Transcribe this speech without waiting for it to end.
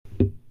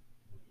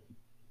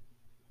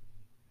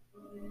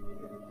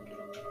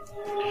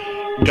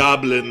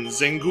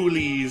Goblins and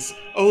ghoulies.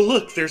 Oh,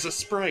 look, there's a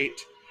sprite.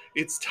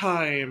 It's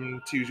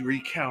time to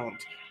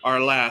recount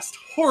our last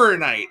horror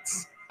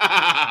nights.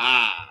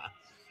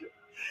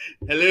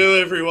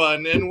 Hello,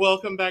 everyone, and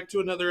welcome back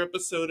to another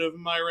episode of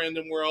My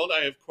Random World.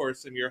 I, of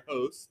course, am your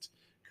host,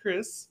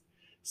 Chris.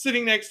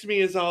 Sitting next to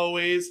me, as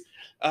always,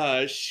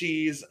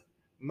 she's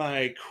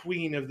my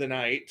queen of the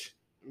night,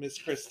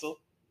 Miss Crystal.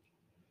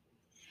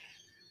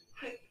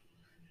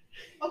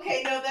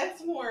 Okay, no,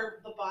 that's more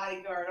the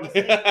bodyguard. I was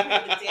thinking the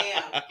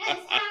damn. No.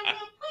 I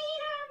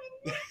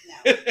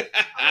was like,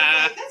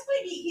 that's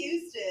Whitney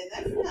Houston.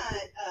 That's not,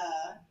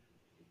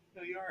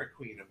 No, you are a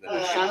queen of the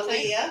night.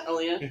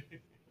 Aaliyah.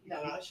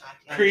 No, not Ashanti.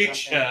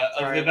 Creature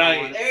of the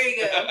night. There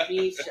you go.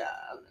 Creature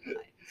of the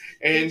night.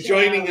 And Creature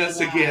joining of us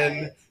the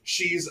again, night.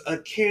 she's a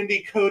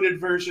candy-coated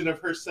version of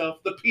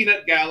herself, the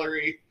Peanut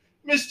Gallery,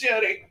 Miss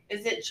Jody.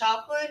 Is it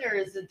chocolate or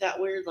is it that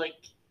weird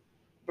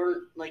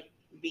burnt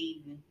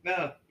bean?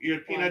 No, you're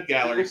a Peanut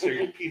Gallery, so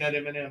you're Peanut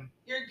M&M.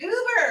 You're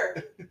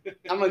Goober.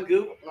 I'm a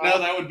goop. No,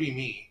 that would be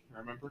me,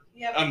 remember?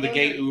 Yeah, I'm the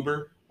gay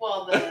Uber.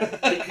 Well,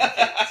 yeah.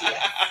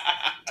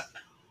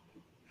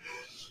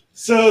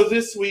 So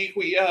this week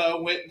we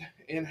went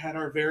and had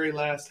our very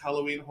last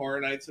Halloween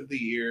Horror Nights of the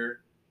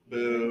year.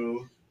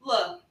 Boo.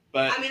 Look,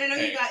 But I mean, I know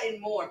hey, you got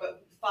in more,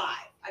 but 5.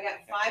 I got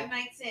 5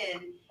 nights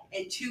in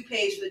and 2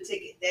 pays for the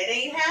ticket. That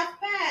ain't half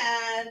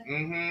bad.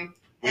 mm-hmm.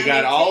 We I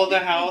got mean, all of the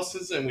technically-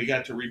 houses, and we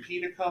got to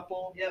repeat a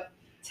couple. Yep.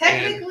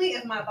 Technically,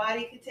 if my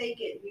body could take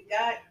it, we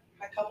got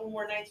a couple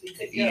more nights we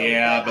could go.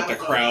 Yeah, but I the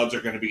don't know. crowds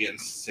are going to be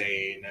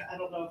insane. I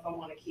don't know if I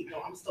want to keep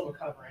going. I'm still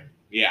recovering.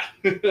 Yeah,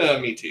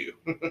 me too.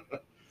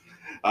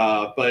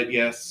 But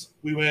yes,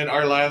 we went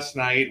our last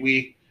night.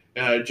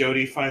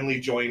 Jody finally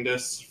joined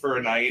us for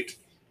a night.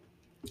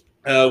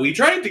 We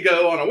tried to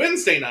go on a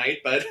Wednesday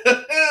night, but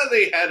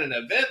they had an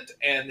event,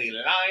 and the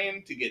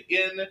line to get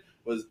in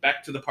was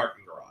back to the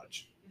parking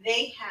garage.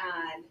 They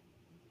had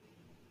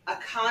a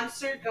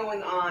concert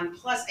going on,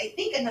 plus I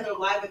think another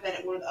live event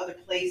at one of the other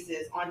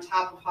places on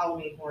top of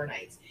Halloween Horror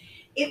Nights.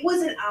 It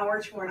was an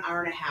hour to an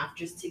hour and a half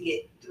just to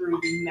get through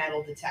the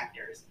metal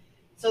detectors.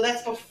 So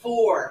that's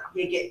before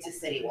you get to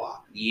City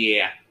Walk.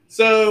 Yeah.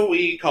 So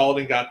we called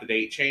and got the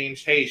date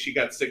changed. Hey, she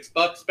got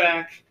 $6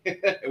 back.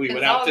 We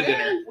went out to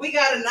dinner. We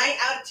got a night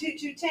out at Two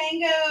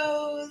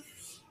Tangos.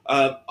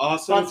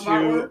 Also, Lots of too,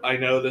 artwork. I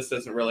know this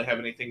doesn't really have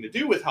anything to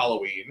do with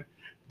Halloween,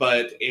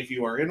 but if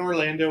you are in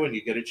Orlando and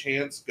you get a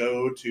chance,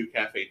 go to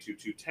Cafe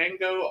Tutu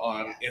Tango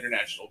on Yes.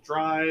 International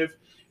Drive.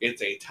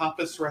 It's a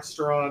tapas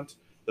restaurant.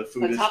 The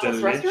food A is tapas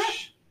delicious.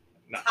 restaurant?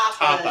 Not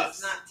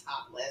Tapas, tapas. not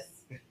topless.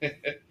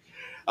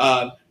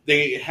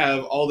 They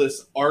have all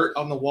this art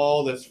on the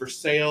wall that's for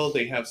sale.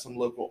 They have some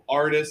local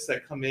artists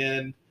that come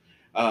in.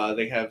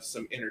 They have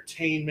some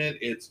entertainment.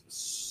 It's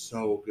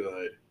so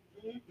good.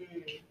 Mm-hmm.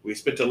 We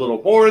spent a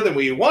little more than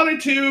we wanted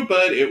to,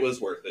 but it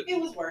was worth it.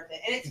 It was worth it.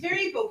 And it's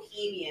very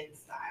bohemian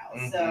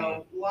style,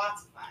 so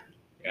lots of fun.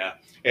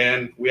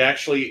 And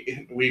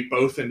we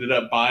both ended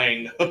up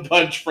buying a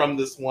bunch from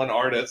this one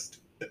artist.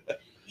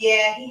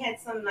 Yeah, he had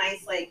some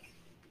nice,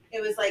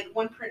 it was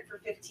one print for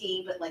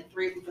 15, but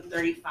 3 of them for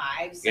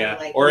 35. So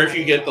Yeah. Or if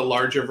you get the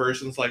larger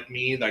versions like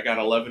me, I got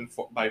 11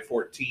 by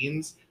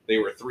 14s. They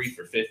were 3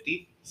 for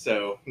 $50.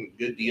 So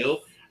good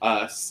deal.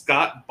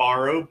 Scott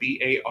Barrow,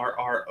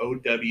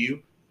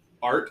 BARROW,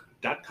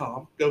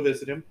 art.com. Go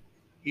visit him.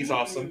 He's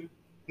awesome.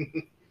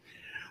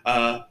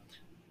 But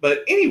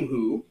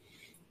anywho,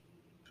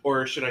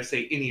 or should I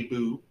say any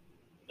boo?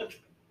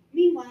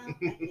 Meanwhile, at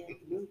the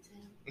motel.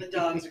 The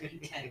dogs are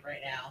content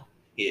right now.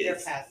 Is. They're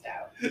passed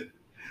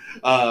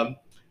out.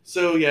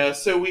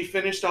 So we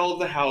finished all of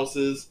the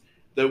houses,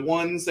 the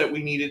ones that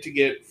we needed to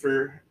get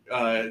for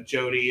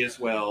Jody as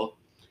well.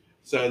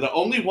 So the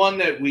only one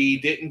that we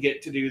didn't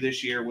get to do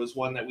this year was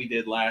one that we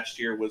did last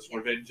year, was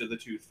Revenge of the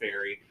Tooth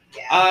Fairy.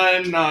 Yeah.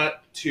 I'm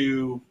not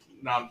too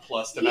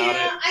nonplussed about it.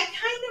 I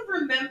kind of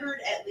remembered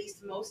at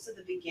least most of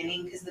the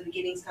beginning because the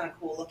beginning's kind of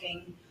cool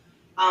looking.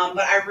 But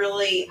I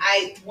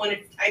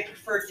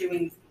prefer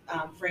doing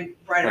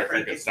Bride of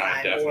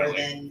Frankenstein more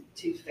definitely. than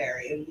Tooth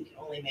Fairy, and we can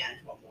only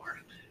manage one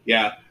more.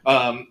 Yeah,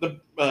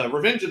 the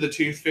Revenge of the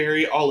Tooth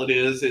Fairy. All it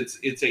is,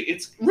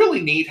 it's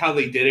really neat how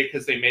they did it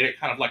because they made it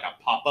kind of like a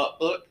pop-up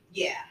book.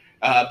 Yeah.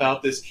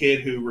 About this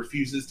kid who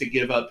refuses to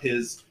give up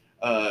his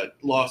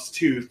lost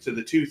tooth to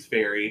the Tooth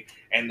Fairy,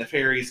 and the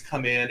fairies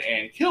come in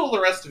and kill the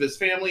rest of his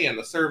family and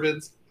the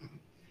servants.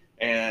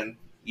 And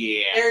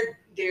yeah,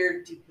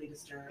 They're deeply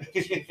disturbed,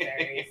 the Tooth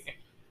Fairies.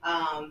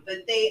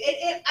 But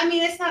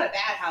it's not a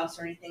bad house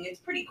or anything. It's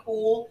pretty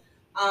cool.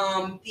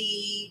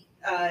 The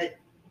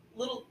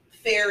little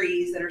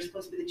fairies that are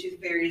supposed to be the Tooth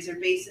Fairies are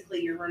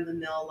basically your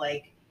run-of-the-mill,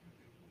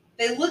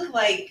 they look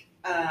like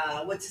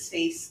what's his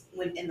face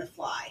when in The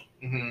Fly.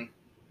 Mm-hmm.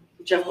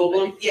 Jeff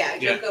Goldblum? Yeah,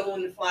 Jeff Goldblum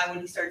in The Fly when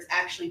he starts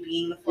actually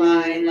being the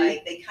Fly.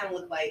 Mhm. They kind of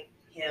look like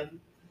him.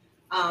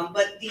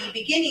 But the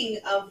beginning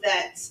of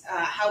that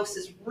house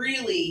is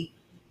really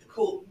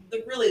cool.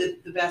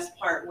 The best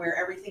part where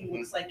everything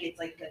looks like it's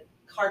like a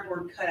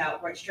cardboard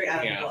cutout right straight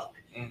out of the book.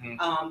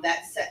 Mm-hmm.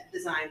 That set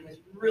design was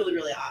really,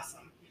 really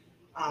awesome.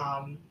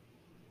 But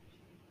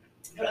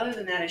other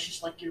than that, it's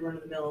just like your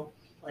run-of-the-mill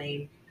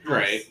plain house.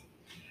 Right.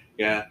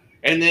 Yeah.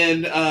 And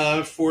then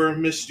for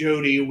Miss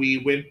Jody, we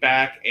went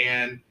back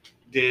and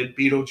did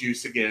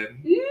Beetlejuice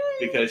again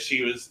because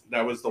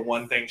that was the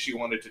one thing she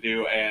wanted to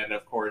do, and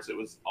of course it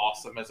was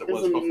awesome as it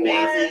was before.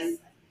 amazing.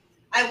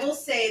 I will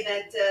say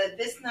that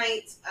this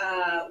night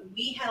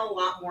we had a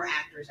lot more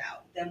actors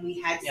out than we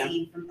had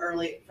seen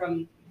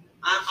from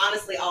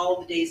honestly all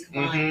of the days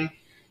combined. Mm-hmm.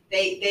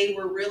 They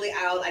were really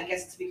out. I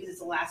guess it's because it's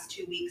the last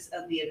 2 weeks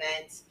of the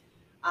event.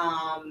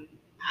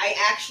 I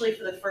actually,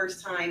 for the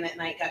first time that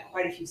night, got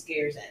quite a few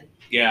scares in.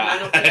 Yeah, I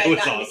don't think I've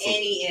gotten awesome.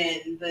 any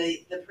in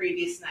the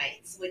previous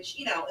nights, which,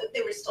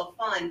 they were still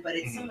fun, but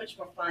it's so much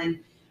more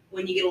fun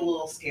when you get a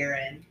little scare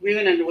in. We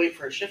even had to wait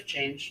for a shift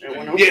change.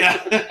 Yeah.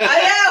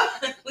 I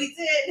know! We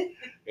did!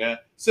 Yeah.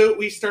 So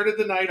we started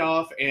the night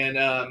off and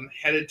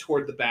headed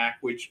toward the back,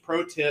 which,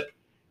 pro tip,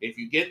 if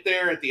you get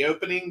there at the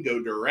opening,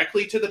 go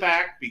directly to the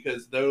back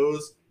because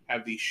those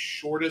have the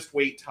shortest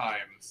wait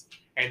times.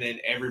 And then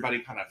everybody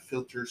kind of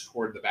filters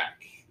toward the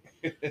back.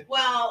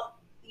 Well,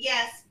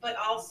 yes, but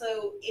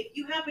also if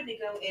you happen to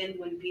go in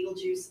when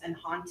Beetlejuice and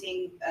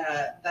Haunting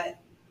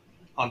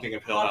Haunting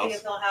of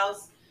Hill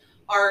House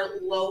are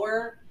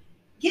lower,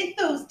 get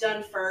those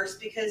done first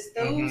because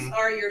those Mhm.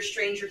 are your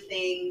Stranger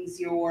Things,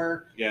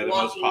 your the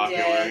most Walking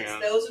popular. Dead. Yeah.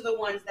 Those are the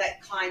ones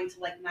that climb to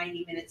like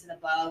 90 minutes and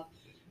above.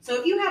 So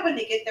if you happen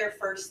to get there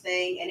first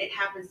thing and it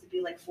happens to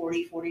be like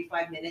 40,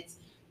 45 minutes,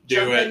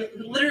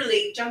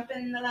 literally jump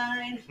in the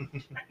line,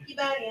 rock your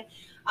body,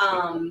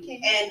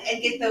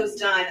 and get those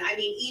done. I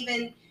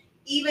mean,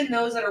 even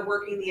those that are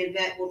working the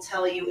event will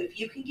tell you if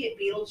you can get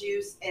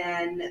Beetlejuice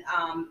and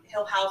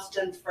Hill House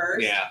done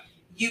first,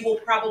 you will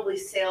probably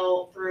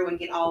sail through and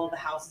get all of the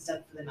houses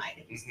done for the night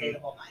if you stay the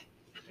whole night.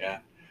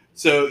 Yeah.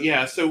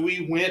 So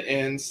we went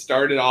and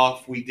started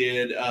off. We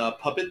did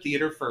Puppet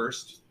Theater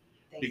first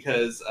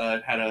because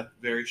it had a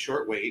very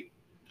short wait,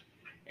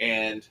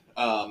 and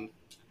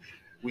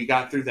we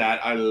got through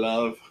that. I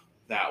love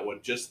that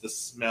one. Just the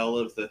smell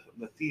of the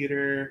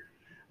theater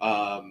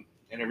and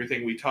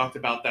everything. We talked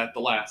about that the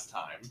last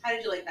time. How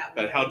did you like that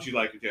one? But how did you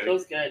like it, Jody? It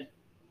was good.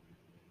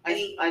 I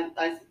think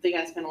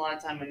I spent a lot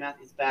of time on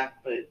Matthew's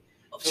back, but it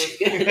was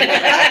good.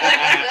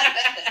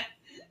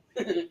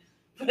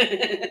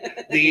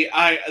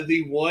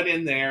 The one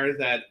in there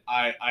that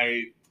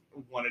I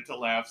wanted to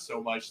laugh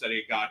so much that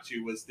it got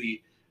to was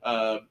the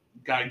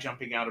guy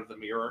jumping out of the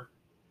mirror.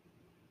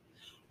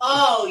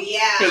 Oh,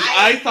 yeah. Because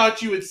I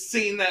thought you had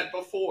seen that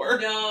before.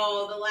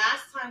 No, the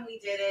last time we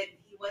did it,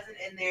 he wasn't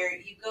in there.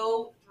 You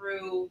go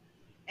through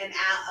a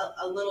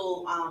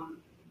little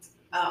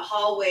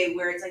hallway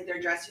where it's like their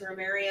dressing room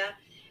area.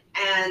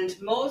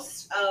 And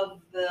most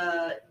of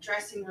the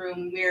dressing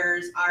room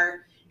mirrors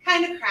are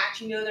kind of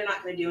cracked. You know they're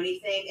not going to do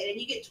anything. And then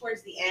you get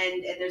towards the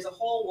end and there's a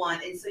whole one.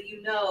 And so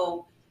you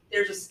know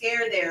there's a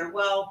scare there.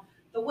 Well,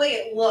 the way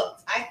it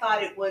looked, I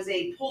thought it was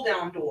a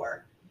pull-down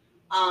door.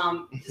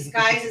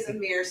 Disguised as a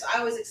mirror, so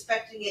I was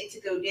expecting it to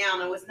go down.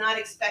 I was not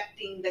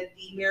expecting that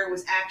the mirror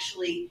was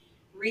actually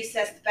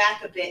recessed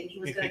back a bit and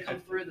he was going to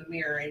come through the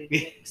mirror and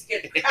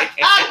scare the crap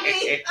out of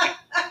me.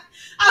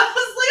 I was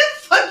like, where the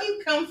fuck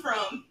you come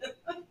from?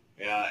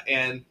 Yeah,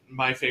 and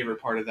my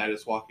favorite part of that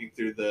is walking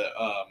through the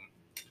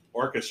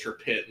orchestra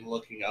pit and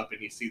looking up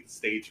and you see the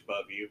stage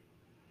above you.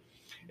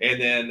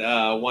 And then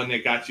one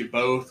that got you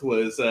both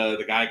was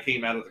the guy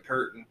came out of the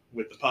curtain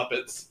with the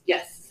puppets.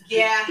 Yes.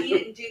 Yeah, they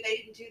didn't do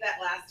that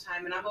last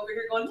time, and I'm over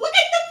here going, look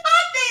at the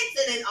puppets,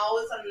 and then all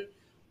of a sudden,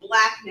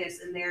 blackness,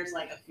 and there's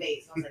like a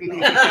face. I was like,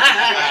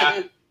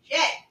 oh,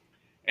 shit.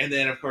 And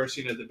then, of course,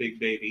 the big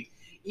baby.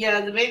 Yeah,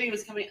 the baby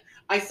was coming.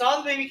 I saw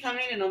the baby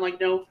coming, and I'm like,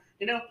 no.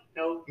 Yeah,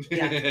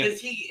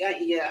 because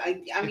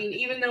I mean,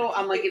 even though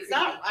I'm like,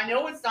 I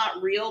know it's not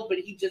real, but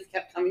he just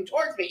kept coming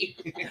towards me.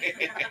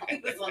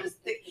 It was on his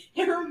stick.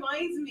 It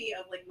reminds me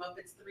of like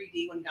Muppets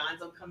 3D when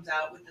Gonzo comes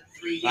out with the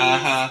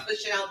 3D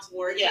pushing out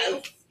towards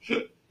you.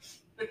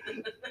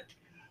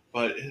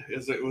 But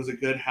it was a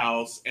good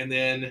house. And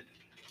then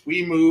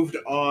we moved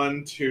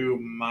on to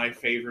my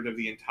favorite of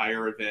the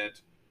entire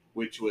event,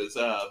 which was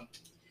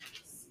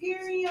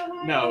Scary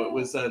Ohio. No, it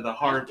was the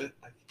hard.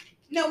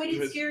 No, we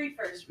did Scary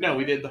first. Remember? No,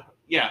 we did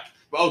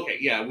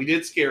we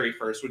did Scary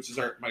first, which is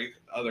one of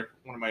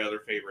my other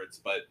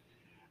favorites, but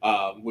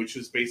which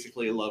was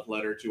basically a love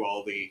letter to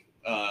all the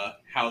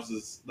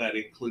houses that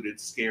included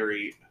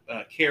Cary,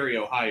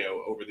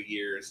 Ohio over the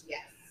years.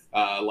 Yes.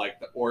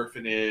 Like the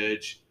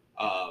Orphanage,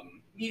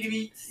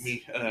 Meaty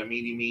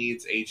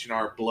Meats,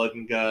 H&R Blood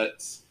and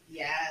Guts.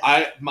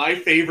 Yes. My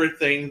favorite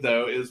thing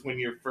though is when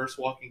you're first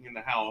walking in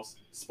the house.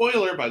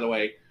 Spoiler, by the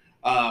way.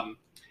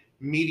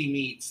 Meaty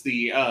Meats,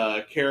 the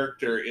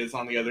character, is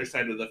on the other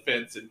side of the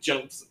fence and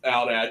jumps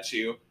out at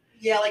you.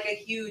 Yeah, like a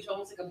huge,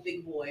 almost like a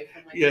big boy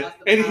from like the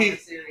Power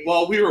series.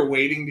 While we were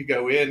waiting to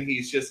go in,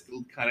 he's just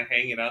kind of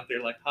hanging out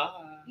there like,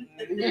 hi.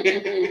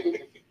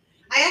 I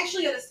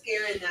actually got a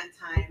scare in that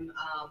time.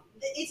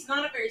 It's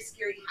not a very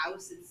scary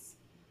house. It's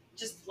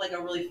just like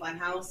a really fun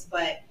house.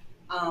 But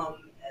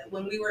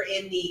when we were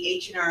in the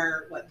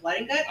H&R, Blood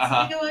and Guts, Uh-huh.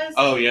 I think it was.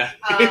 Oh yeah.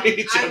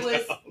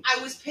 I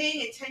was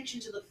paying attention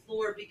to the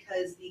floor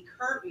because the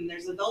curtain,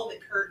 there's a velvet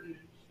curtain,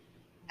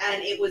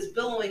 and it was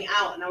billowing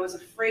out, and I was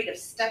afraid of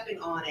stepping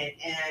on it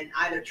and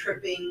either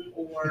tripping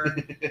or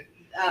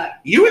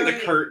You and the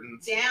turning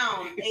curtains.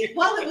 down. It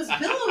was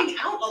billowing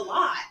out a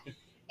lot,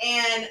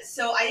 and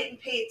so I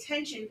didn't pay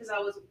attention because I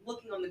was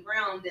looking on the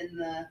ground, and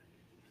the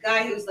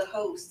guy who's the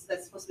host,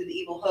 that's supposed to be the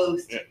evil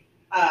host,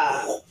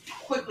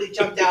 quickly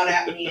jumped out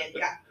at me and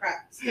got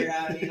crap scared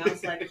out of me, and I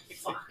was like,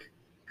 fuck,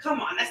 come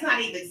on, that's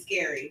not even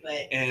scary.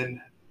 But And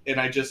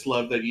I just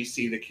love that you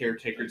see the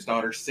caretaker's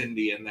daughter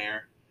Cindy in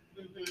there.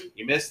 mm-hmm.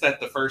 You missed that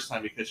the first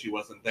time because she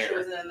wasn't there. She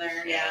wasn't in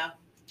there, yeah.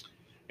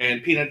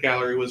 And Peanut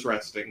Gallery was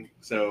resting,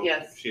 so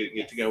Yes. she didn't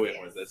get to go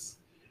in with us.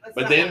 That's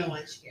But not then- one of the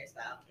ones she cares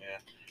about.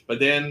 But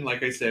then,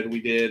 like I said,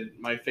 we did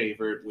my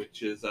favorite,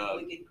 which is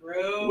Wicked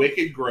Grove.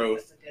 Wicked Grove.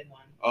 That's a good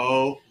one.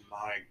 Oh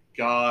my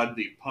God,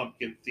 the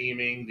pumpkin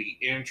theming, the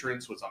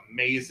entrance was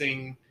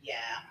amazing. Yeah.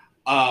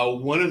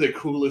 One of the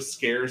coolest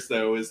scares,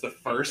 though, is the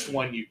first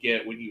one you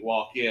get when you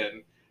walk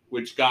in,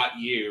 which got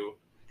you,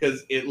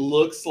 because it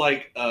looks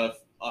like a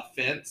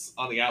fence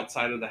on the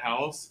outside of the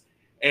house,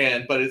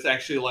 but it's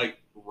actually like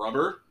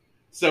rubber.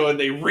 So when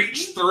they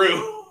reach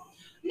through,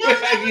 No,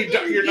 that You one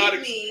don't- you're didn't not get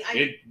ex-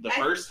 me. the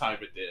first time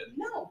it did.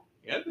 No,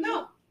 Yeah.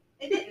 no,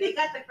 it didn't. They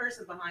got the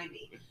person behind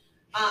me.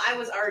 I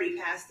was already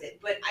past it,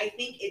 but I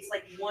think it's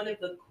like one of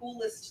the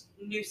coolest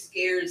new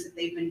scares that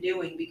they've been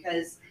doing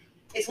because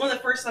it's one of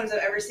the first times I've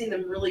ever seen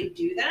them really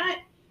do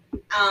that.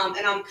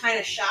 And I'm kind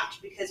of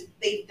shocked because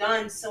they've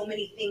done so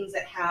many things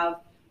that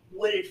have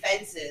wooden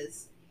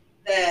fences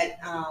that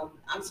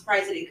I'm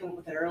surprised they didn't come up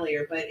with it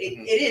earlier. But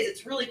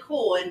it's really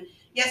cool. And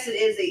yes, it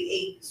is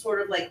a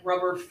sort of like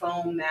rubber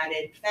foam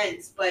matted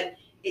fence, but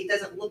it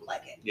doesn't look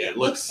like it. Yeah, it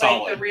looks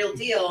solid. like the real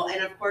deal.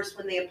 And of course,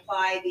 when they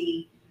apply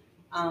the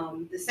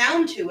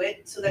sound to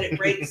it so that it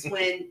breaks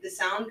when the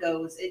sound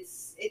goes,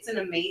 it's an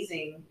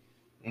amazing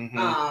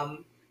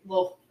Mhm.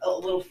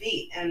 little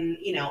feat. And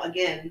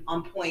again,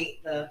 on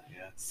point, the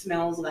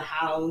smells of the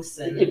house,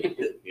 and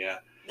Yeah.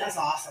 that's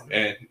awesome.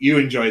 And you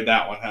enjoyed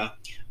that one, huh?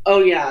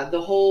 Oh yeah,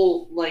 the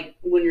whole like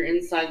when you're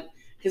inside,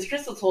 because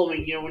Crystal told me,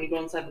 when you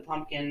go inside the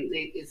pumpkin,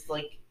 it's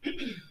like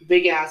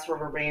big ass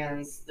rubber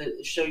bands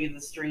that show you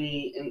the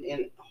string,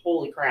 and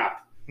holy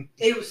crap,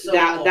 It was so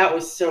that cool. that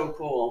was so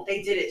cool.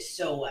 They did it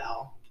so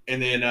well.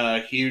 And then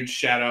a huge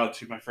shout out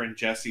to my friend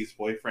Jesse's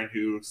boyfriend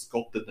who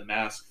sculpted the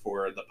mask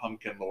for the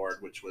Pumpkin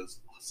Lord, which was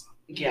awesome.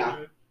 Yeah.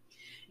 Mhm.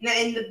 Now,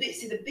 and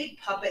the big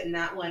puppet in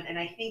that one, and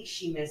I think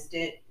she missed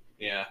it,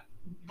 Yeah.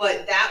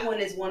 but that one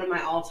is one of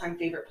my all-time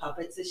favorite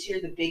puppets this year,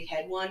 the big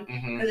head one,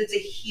 Mhm. because it's a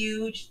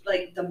huge,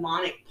 like,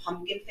 demonic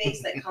pumpkin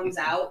face that comes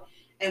out,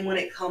 and when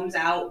it comes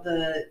out,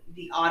 the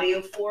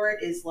audio for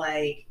it is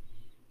like,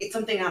 it's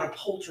something out of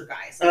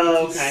Poltergeist. Like,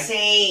 Oh, it's okay.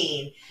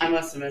 insane. I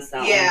must have missed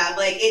that Yeah,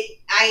 like it.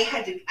 I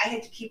had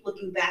to keep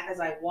looking back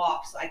as I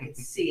walked so I could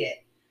see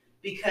it,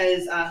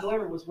 because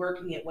whoever was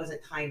working it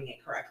wasn't timing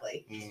it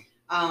correctly.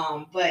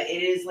 But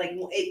it is like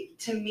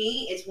to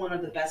me, it's one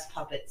of the best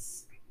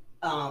puppets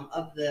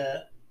of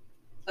the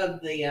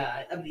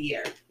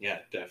year. Yeah,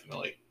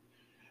 definitely.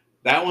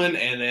 That one,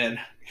 and then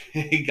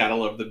you gotta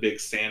love the big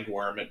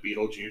sandworm at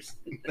Beetlejuice.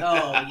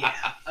 Oh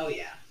yeah, oh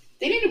yeah.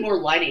 They needed more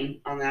lighting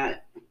on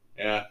that.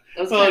 Yeah.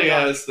 That was Well, kinda yeah,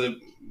 dark. it's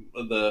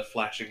the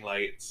flashing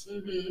lights.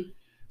 Mm-hmm.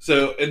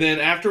 So, and then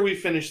after we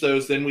finished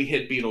those, then we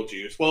hit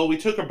Beetlejuice. Well, we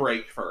took a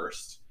break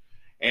first.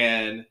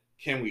 And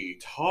can we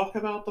talk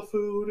about the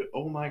food?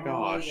 Oh my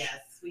gosh. Oh,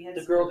 yes, we had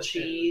The some grilled of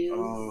food. cheese.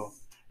 Oh.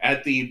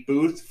 At the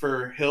booth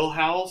for Hill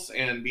House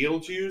and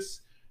Beetlejuice,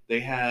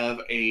 they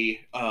have a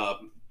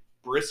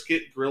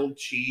brisket grilled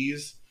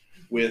cheese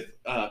with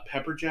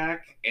pepper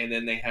jack, and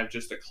then they have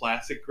just a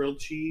classic grilled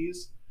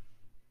cheese.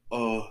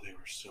 Oh, they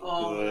were so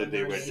Oh, good.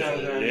 They were so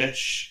good.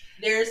 delish.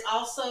 There's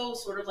also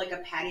sort of like a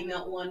patty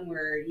melt one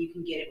where you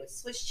can get it with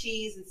Swiss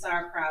cheese and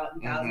sauerkraut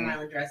and Thousand Mhm.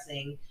 Island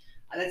dressing.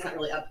 That's not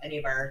really up any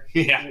of our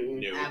Yeah.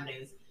 Mm. No.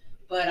 avenues.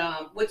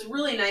 But what's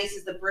really nice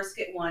is the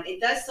brisket one.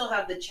 It does still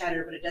have the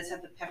cheddar, but it does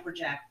have the pepper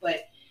jack.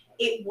 But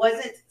it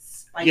wasn't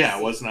spicy. Yeah,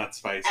 it was not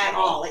spicy at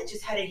all. It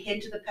just had a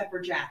hint of the pepper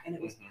jack, and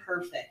it was Mhm.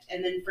 perfect.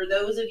 And then for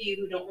those of you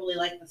who don't really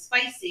like the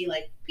spicy,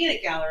 like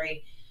Peanut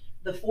Gallery,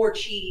 the 4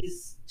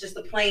 cheese, just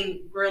the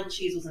plain grilled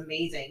cheese was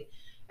amazing.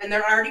 And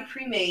they're already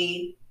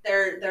pre-made.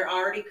 They're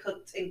already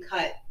cooked and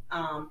cut.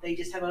 They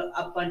just have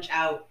a bunch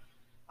out.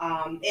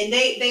 And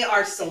they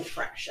are so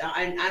fresh.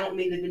 I don't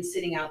mean they've been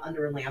sitting out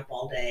under a lamp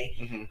all day.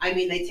 Mhm. I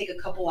mean, they take a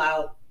couple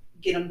out,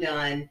 get them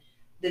done,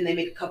 then they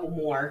make a couple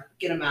more,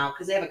 get them out,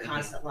 because they have a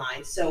constant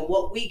line. So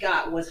what we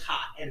got was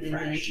hot and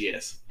fresh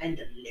Yes. and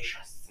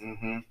delicious.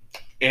 Mm-hmm.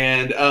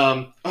 And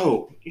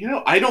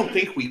I don't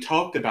think we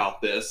talked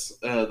about this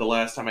the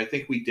last time. I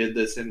think we did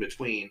this in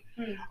between.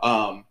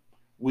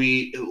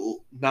 We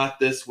not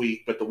this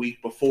week, but the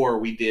week before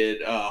we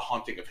did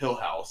Haunting of Hill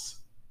House.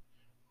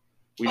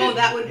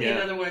 That would be yeah.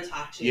 another one to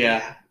talk to.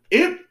 Yeah.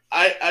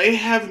 I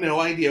have no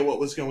idea what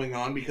was going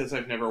on because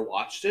I've never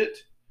watched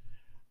it.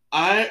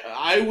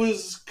 I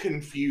was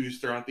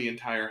confused throughout the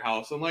entire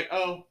house. I'm like,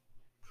 oh,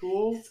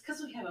 cool. It's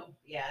because we haven't.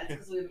 Yeah, it's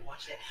because we haven't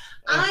watched it.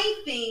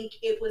 I think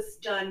it was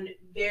done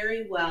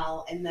very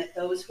well, and that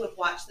those who have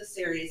watched the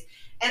series,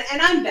 and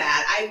I'm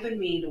bad. I've been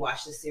meaning to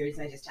watch the series,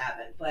 and I just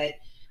haven't. But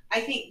I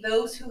think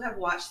those who have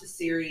watched the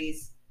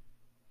series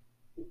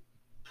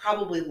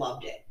probably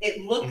loved it.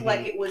 It looked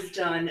like it was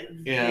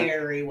done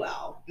very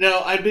well.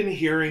 No, I've been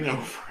hearing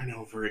over and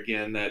over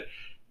again that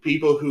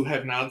people who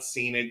have not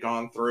seen it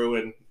gone through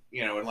and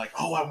and like,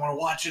 oh, I want to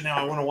watch it now.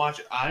 I want to watch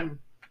it. I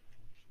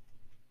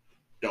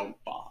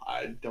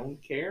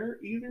don't care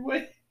either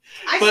way.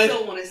 I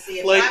still want to see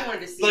it. Like, but I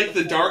wanted to see like it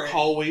the dark before.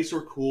 hallways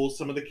were cool.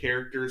 Some of the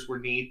characters were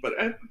neat, but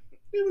it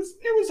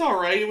was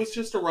all right. It was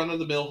just a run of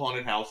the mill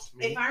haunted house to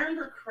me. If I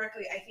remember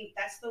correctly, I think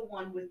that's the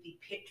one with the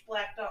pitch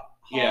black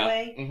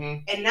hallway,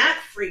 Yeah. and that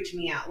freaked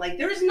me out. Like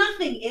there's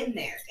nothing in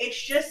there;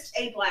 it's just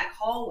a black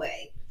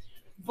hallway,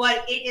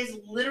 but it is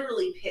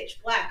literally pitch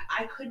black.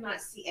 I could not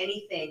see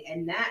anything,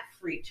 and that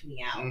freaked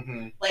me out.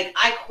 Mm-hmm. Like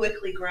I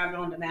quickly grabbed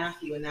onto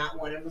Matthew in that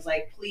one and was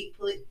like, "Please,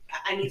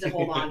 I need to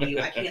hold on to you.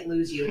 I can't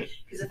lose you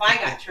because if I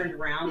got turned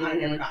around, I'd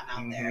never gotten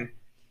out there."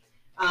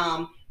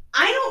 I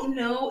don't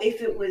know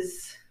if it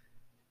was.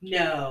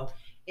 No,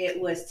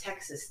 it was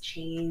Texas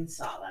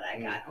Chainsaw that I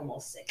got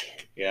almost sick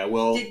in. Yeah,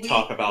 we'll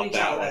talk about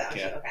that one.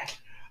 Yeah.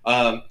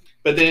 Okay.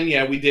 But then,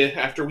 we did,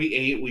 after we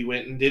ate, we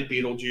went and did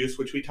Beetlejuice,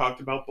 which we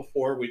talked about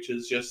before, which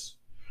is just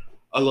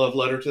a love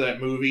letter to that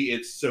movie.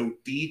 It's so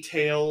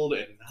detailed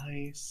and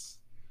nice.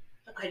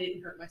 I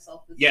didn't hurt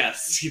myself this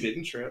Yes, time. you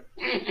didn't trip.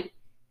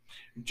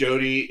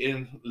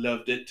 Jody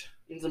loved it.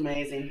 It's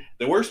amazing.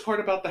 The worst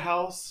part about the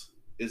house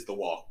is the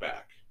walk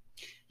back.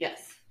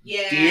 Yes.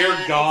 Yeah. Dear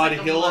God, it's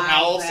like a Hill mile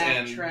House back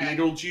and trek.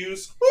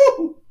 Beetlejuice.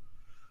 Woo!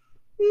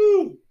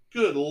 Woo!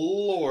 Good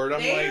Lord.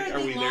 I'm They're like,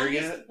 are we there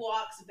yet?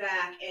 Walks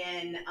back,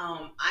 and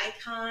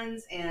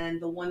Icons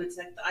and the one that's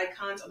like the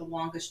Icons are the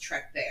longest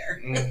trek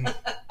there. Mm-hmm.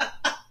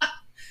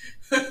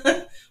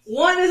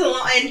 One is a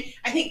long, and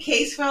I think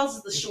Case Files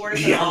is the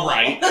shortest. Yeah,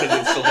 right. Because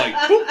it's still like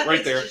boop, right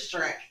it's there. Just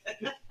trek.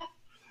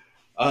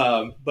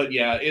 But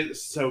yeah,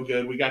 it's so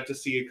good. We got to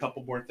see a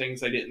couple more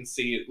things I didn't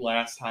see it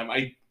last time.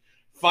 I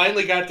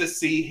finally got to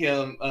see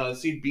him,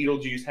 see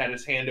Beetlejuice had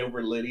his hand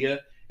over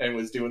Lydia and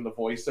was doing the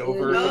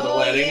voiceover for the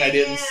wedding. Yeah, I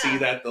didn't see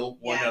that the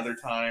one other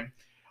time.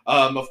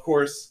 Of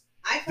course,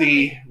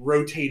 the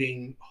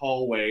rotating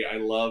hallway. I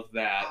love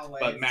that. Always.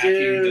 But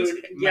Matthew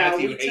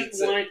we hates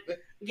took it. one.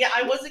 Yeah,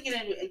 I wasn't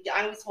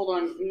gonna. Hold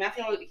on,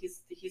 Matthew.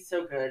 He's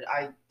so good.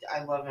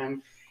 I love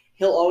him.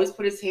 He'll always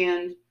put his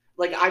hand.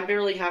 Like I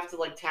barely have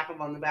to tap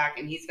him on the back,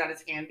 and he's got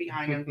his hand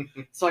behind him,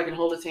 so I can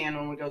hold his hand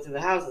when we go through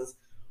the houses.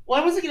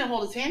 Well, I wasn't gonna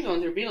hold his hand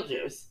going through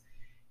Beetlejuice,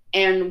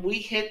 and we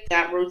hit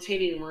that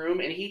rotating room,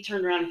 and he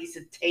turned around and he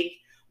said, "Take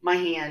my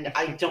hand.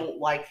 I don't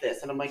like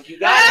this." And I'm like, "You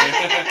got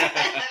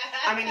it."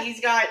 I mean, he's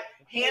got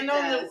hand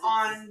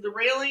on the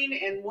railing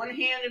and one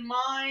hand in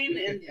mine,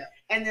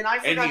 and then I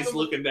forgot. And he's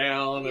looking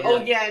down. And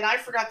I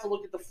forgot to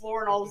look at the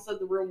floor, and all of a sudden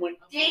the room went.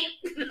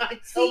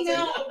 See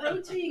now, a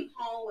rotating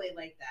hallway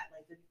like that,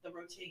 like the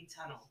rotating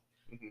tunnel.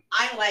 Mm-hmm.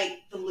 I like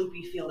the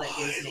loopy feel that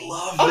gives me.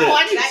 Love it.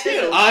 I do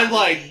too. I'm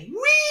like, wee!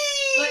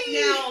 But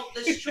now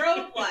the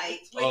strobe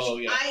lights,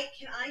 which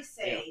I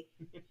say.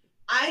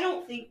 I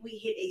don't think we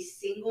hit a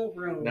single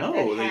room that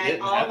had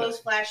all those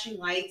flashing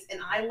lights,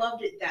 and I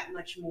loved it that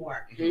much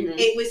more. Mm-hmm.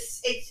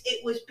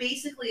 It was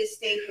basically a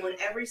staple in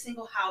every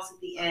single house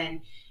at the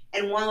end,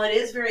 and while it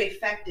is very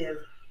effective,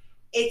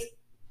 it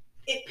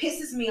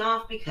pisses me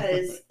off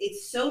because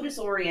it's so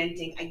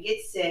disorienting. I get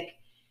sick,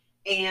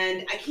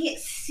 and I can't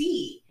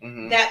see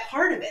that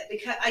part of it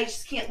because I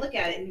just can't look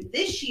at it. And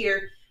this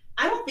year,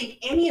 I don't think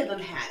any of them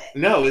had it.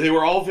 No, they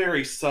were all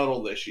very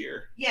subtle this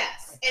year.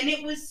 Yes, and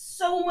it was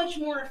so much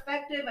more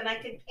effective, and I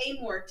could pay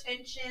more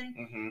attention.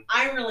 Mm-hmm.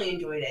 I really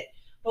enjoyed it.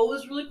 But what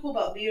was really cool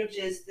about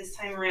Beetlejuice this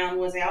time around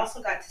was I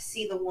also got to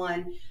see the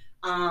one.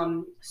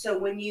 So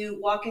when you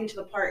walk into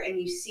the park and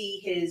you see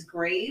his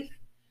grave,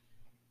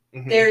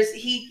 there's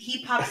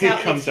he pops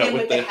out and it's him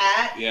with the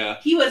hat. Yeah,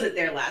 he wasn't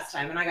there last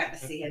time, and I got to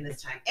see him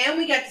this time, and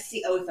we got to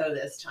see Otho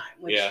this time.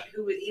 Which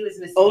he was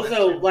missing.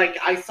 Otho,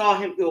 I saw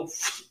him go.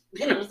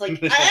 And I was like,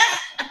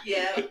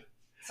 yeah.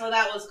 So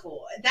that was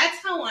cool. That's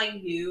how I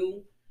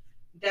knew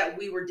that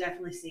we were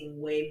definitely seeing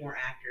way more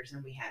actors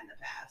than we had in the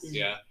past.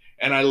 Yeah,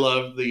 and I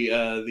love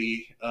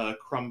the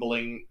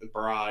crumbling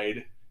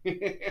bride.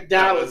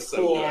 that was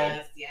cool.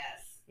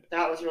 Yes.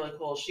 That was really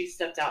cool. She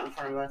stepped out in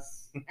front of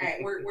us. All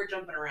right, we're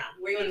jumping around.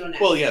 Where do you want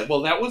to Well, go next? yeah.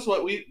 Well, that was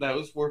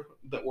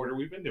the order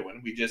we've been doing.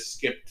 We just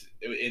skipped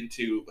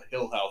into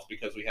Hill House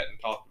because we hadn't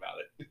talked about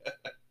it.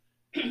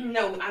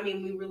 No, I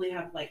mean we really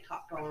have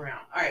talked all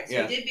around. All right,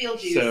 so we did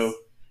Beetlejuice. So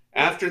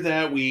after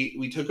that,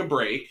 we took a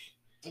break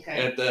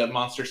at the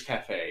Monsters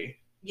Cafe.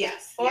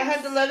 Yes. Oh, I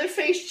had the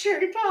Leatherface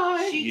cherry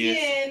pie. She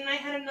did, and I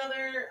had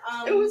another.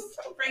 It was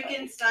so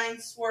Frankenstein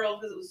swirl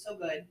because it was so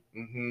good.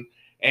 Mm-hmm.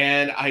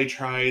 And I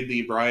tried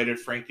the Bride of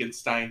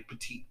Frankenstein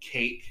petite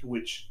cake,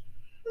 which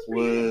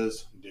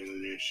was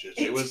delicious.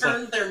 It was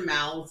turned their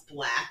mouths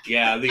black.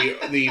 yeah,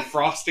 the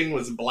frosting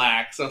was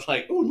black, so I was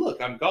like, oh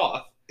look, I'm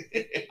goth.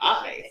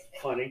 Hi.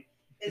 Funny.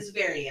 It's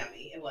very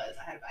yummy. It was.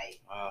 I had a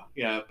bite.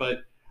 Yeah,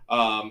 but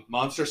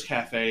Monsters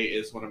Cafe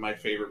is one of my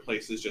favorite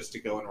places just to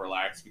go and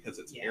relax because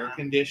it's Yeah. air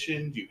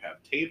conditioned. You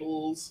have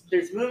tables.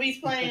 There's movies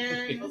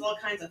playing. There's all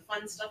kinds of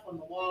fun stuff on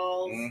the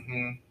walls.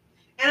 Mm-hmm.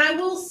 And I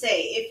will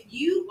say, if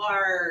you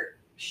are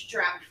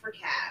strapped for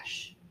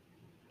cash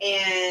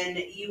and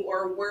you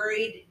are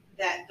worried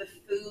that the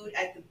food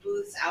at the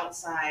booths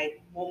outside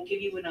won't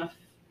give you enough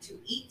to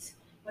eat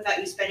without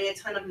you spending a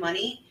ton of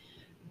money,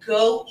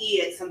 go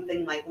eat at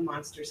something like the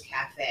Monsters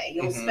Cafe.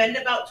 You'll Mhm. spend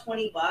about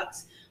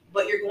 $20,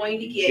 but you're going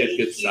to get a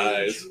Good huge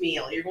size.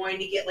 meal. You're going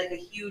to get like a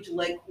huge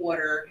leg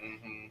quarter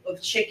Mm-hmm.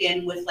 of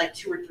chicken with like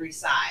 2 or 3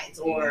 sides,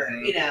 or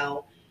Mhm. you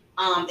know,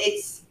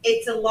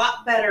 it's a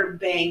lot better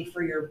bang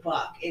for your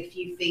buck if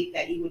you think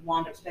that you would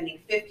wind up spending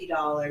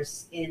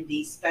 $50 in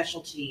the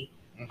specialty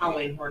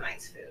Halloween Horror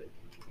Nights food.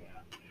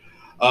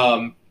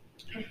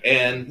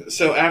 And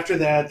so after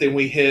that, then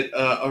we hit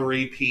a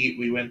repeat.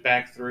 We went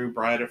back through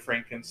Bride of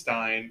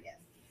Frankenstein, Yes.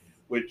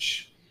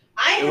 which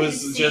I it hadn't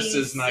was just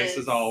seen as nice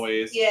since- as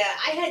always. Yeah,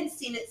 I hadn't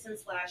seen it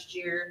since last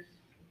year.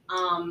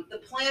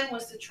 The plan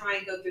was to try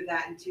and go through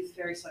that in Tooth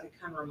Fairy so I could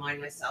kind of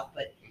remind myself,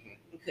 but Mhm.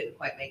 I couldn't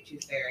quite make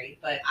Tooth Fairy.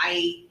 But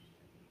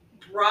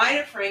Bride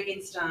of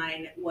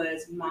Frankenstein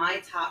was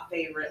my top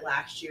favorite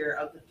last year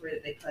of the 3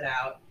 that they put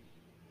out,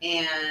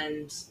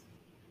 and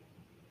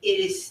it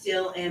is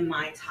still in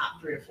my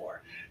top 3 or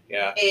 4.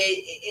 Yeah.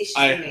 It's just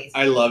amazing.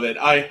 I love it.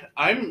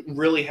 I'm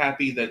really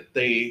happy that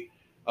they,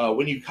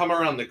 when you come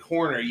around the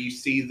corner, you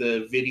see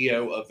the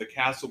video of the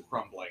castle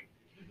crumbling.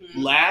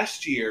 Mhm.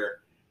 Last year,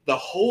 the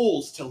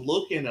holes to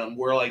look in them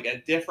were like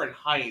at different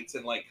heights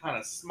and like kind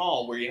of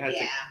small where you had to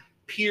Yeah,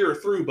 peer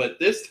through. But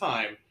this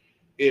time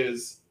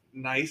is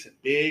nice and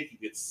big. You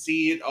could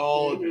see it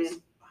all. Mhm.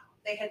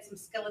 they had some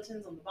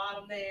skeletons on the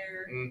bottom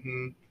there.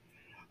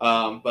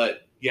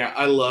 But yeah,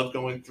 I love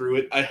going through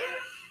it.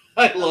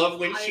 I love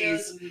when I,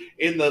 she's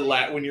in the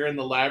when you're in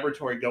the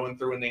laboratory going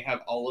through and they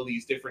have all of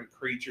these different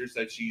creatures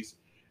that she's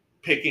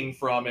picking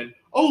from, and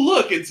oh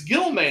look, it's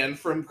Gillman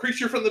from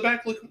Creature from the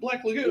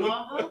Black Lagoon.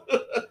 Uh-huh.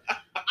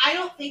 I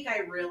don't think I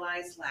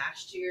realized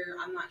last year,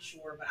 I'm not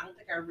sure, but I don't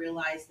think I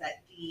realized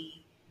that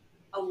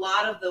a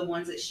lot of the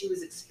ones that she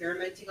was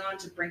experimenting on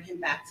to bring him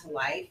back to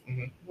life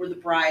Mhm. were the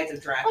brides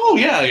of Dracula. Oh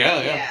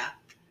yeah.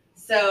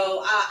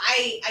 So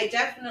I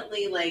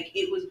definitely, like,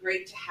 it was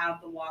great to have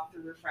the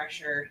walkthrough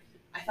refresher.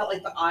 I felt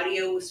like the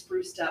audio was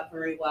spruced up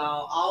very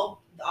well.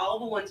 All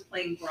the ones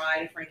playing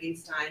Bride of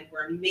Frankenstein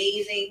were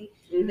amazing.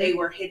 Mhm. They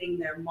were hitting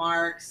their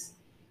marks.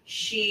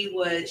 She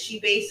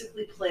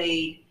basically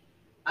played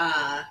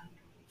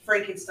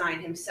Frankenstein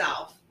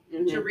himself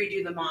Mhm. to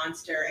redo the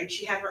monster, and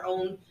she had her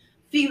own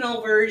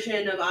female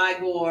version of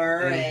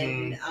Igor,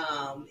 and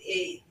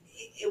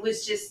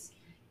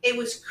it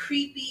was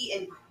creepy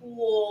and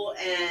cool,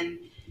 and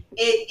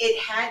it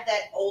had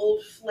that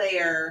old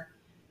flair,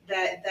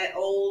 that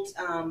old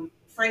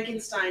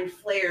Frankenstein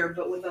flair,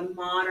 but with a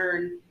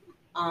modern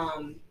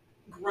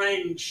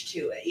grunge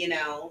to it. You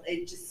know,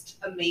 it just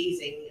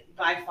amazing.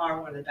 By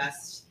far one of the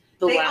best.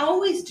 They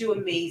always do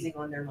amazing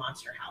on their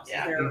monster houses.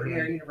 Yeah.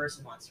 Their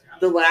Universal Monster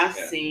House. The last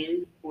Yeah.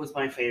 scene was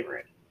my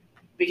favorite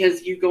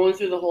because you're going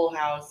through the whole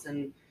house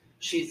and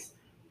she's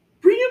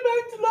bring him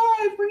back to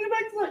life, bring him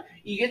back to life.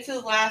 You get to the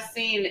last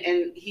scene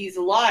and he's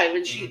alive,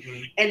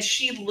 and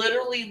she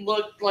literally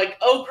looked like,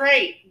 oh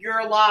great, you're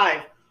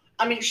alive.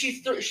 I mean, she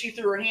threw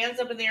her hands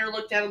up in the air,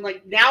 looked at him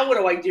like, now what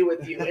do I do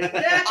with you? And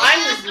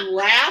I was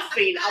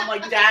laughing. I'm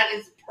like, that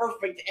is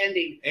perfect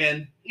ending.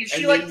 And She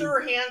And like then- threw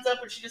her hands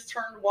up and she just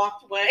turned and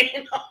walked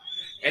away.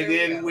 And There we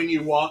then go. when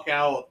you walk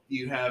out,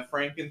 you have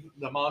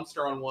the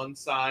monster on one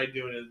side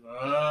doing his,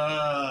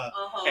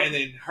 Uh-huh. and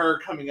then her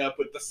coming up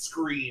with the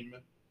scream.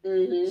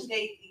 Mm-hmm.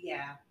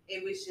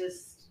 It was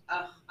just,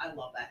 I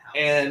love that house.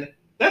 And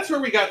that's where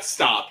we got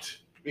stopped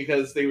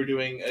because they were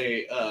doing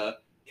a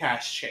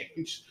cash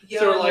change.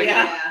 So we're like,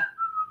 yeah.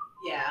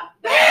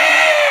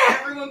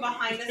 Everyone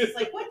behind us is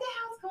like, what the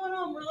hell's going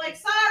on? We're like,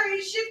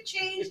 sorry, shift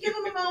change, give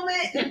them a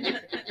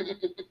moment.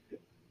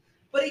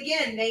 But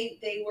again,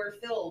 they were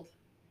filled.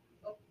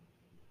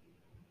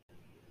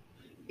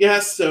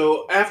 Yes,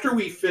 so after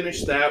we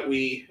finished that,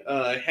 we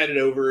headed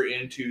over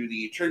into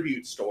the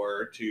tribute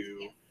store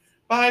to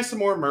buy some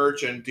more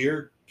merch, and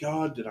dear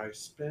God, did I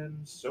spend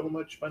so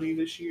much money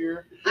this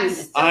year. I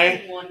still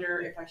I- wonder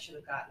if I should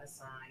have gotten a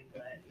sign,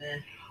 but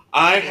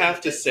I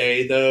have to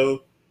say,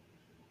 though,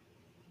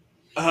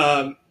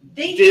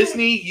 they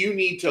Disney, you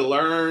need to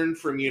learn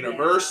from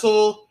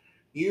Universal.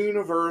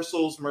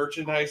 Universal's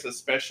merchandise,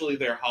 especially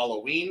their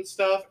Halloween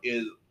stuff,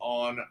 is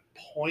on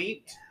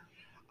point.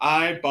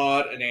 I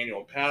bought an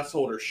annual pass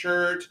holder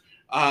shirt.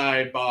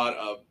 I bought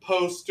a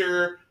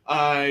poster.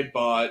 I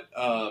bought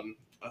a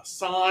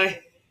sign.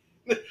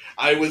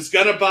 I was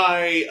gonna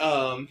buy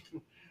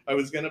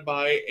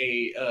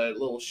a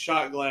little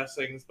shot glass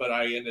things, but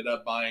I ended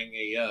up buying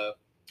a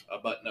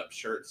button-up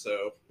shirt.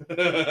 So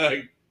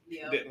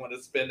Yep. didn't want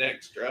to spend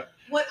extra.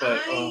 What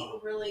But, I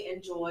really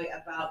enjoy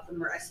about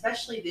the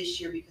especially this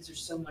year because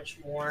there's so much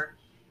more,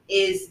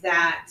 is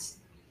that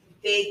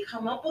they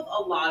come up with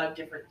a lot of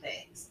different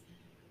things.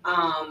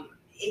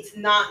 It's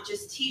not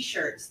just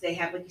T-shirts. They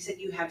have, like you said,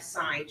 you have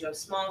signs. You have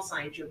small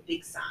signs. You have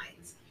big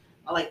signs,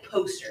 like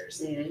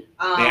posters. Mhm. They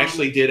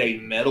actually did a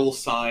metal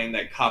sign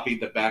that copied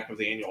the back of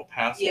the annual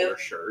pass holder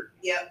shirt.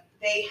 Yep.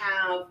 They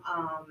have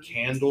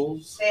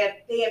Candles.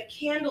 They have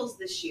candles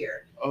this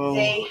year. Oh,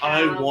 They I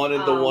have,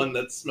 wanted the one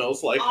that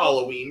smells like all-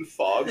 Halloween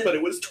fog, but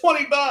it was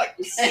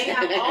 $20. They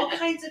have all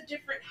kinds of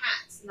different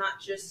hats,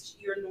 not just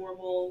your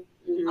normal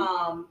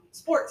Mhm.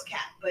 sports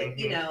cap, but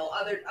Mhm.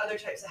 other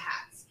types of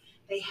hats.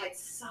 They had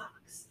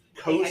socks.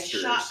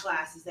 Coasters. They had shot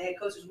glasses. They had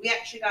coasters. We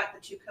actually got the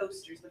 2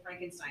 coasters, the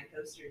Frankenstein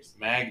coasters.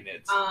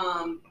 Magnets.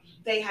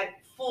 They had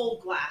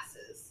full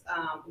glasses,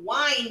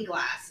 wine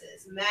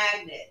glasses,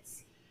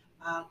 magnets.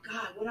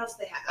 God, what else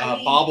they had?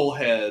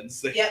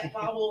 Bobbleheads. Yep,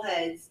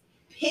 bobbleheads,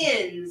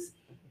 pins.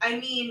 I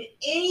mean,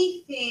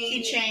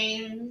 anything.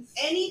 Keychains.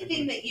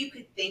 Anything that you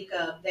could think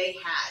of, they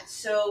had.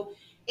 So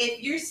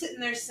if you're sitting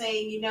there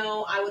saying,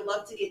 I would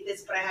love to get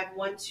this, but I have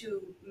one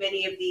too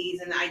many of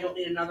these and I don't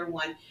need another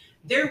one,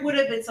 there would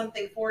have been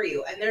something for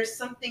you. And there's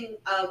something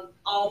of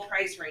all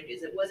price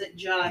ranges. It wasn't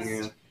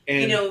just,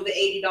 And, the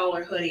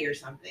 $80 hoodie or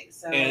something.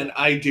 So and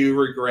I do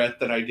regret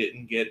that I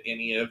didn't get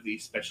any of the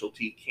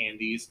specialty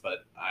candies,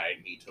 but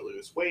I need to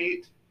lose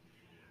weight.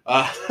 So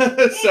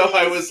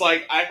I was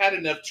like, I had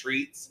enough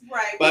treats.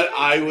 right, But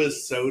I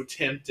was so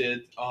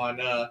tempted on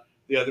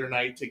the other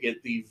night to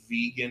get the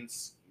vegan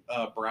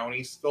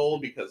brownie skull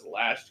because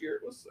last year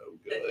it was so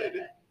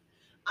good.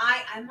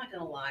 I'm not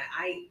gonna lie.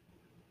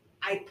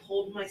 I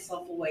pulled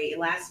myself away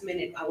last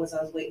minute. I was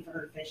waiting for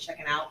her to finish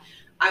checking out.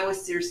 I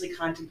was seriously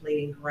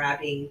contemplating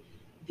grabbing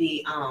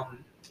the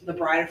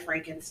Bride of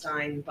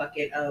Frankenstein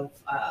bucket of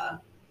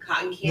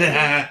cotton candy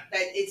that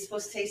it's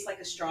supposed to taste like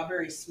a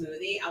strawberry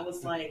smoothie. I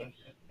was like,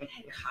 I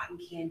had cotton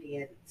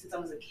candy since I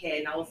was a kid,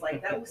 and I was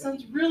like, that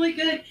sounds really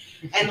good.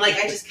 And I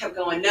just kept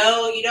going,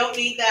 no, you don't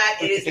need that.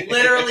 It is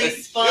literally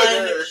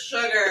spun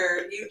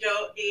sugar. You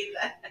don't need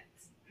that.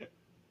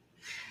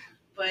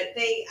 But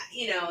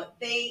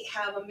they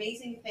have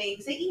amazing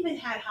things. They even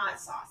had hot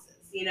sauces.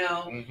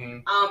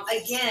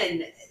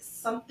 Again,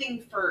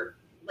 something for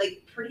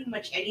pretty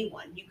much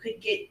anyone. You could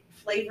get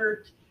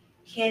flavored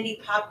candy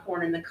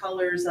popcorn in the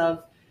colors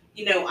of,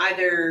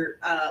 either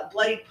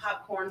bloodied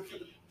popcorn for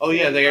the. Oh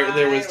yeah,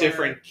 there was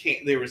different.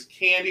 There was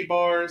candy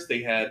bars.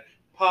 They had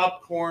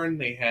popcorn.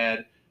 They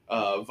had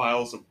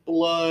vials of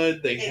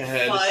blood. They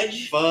had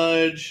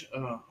fudge.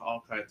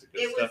 All kinds of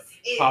good stuff.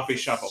 Coffee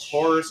Shop of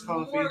Horrors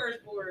coffee.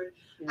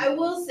 I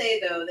will say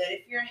though that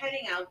if you're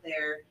heading out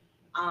there,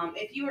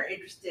 if you are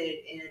interested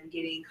in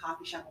getting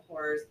Coffee Shop of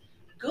Horrors,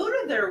 go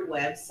to their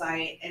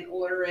website and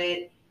order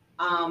it.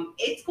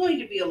 It's going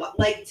to be a lot.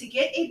 To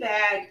get a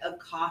bag of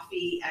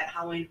coffee at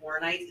Halloween Horror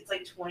Nights, it's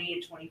like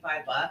 $20 to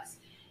 $25.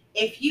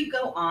 If you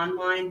go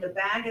online, the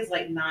bag is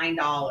like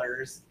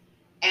 $9,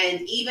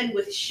 and even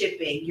with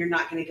shipping, you're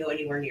not going to go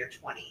anywhere near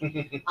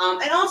 $20.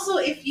 And also,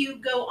 if you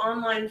go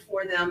online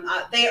for them,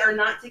 they are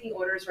not taking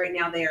orders right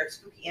now. They are at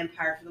Spooky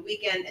Empire for the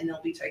weekend, and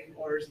they'll be taking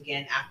orders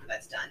again after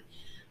that's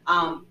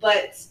done.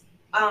 But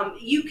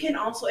you can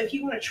also, if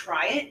you want to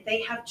try it,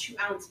 they have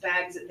 2-ounce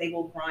bags that they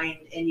will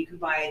grind, and you can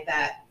buy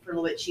that for a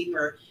little bit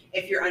cheaper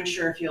if you're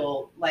unsure if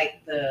you'll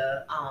like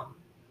the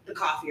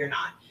coffee or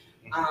not.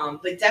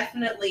 But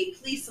definitely,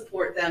 please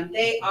support them.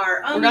 They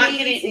are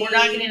amazing. We're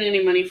not getting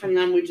any money from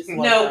them. We just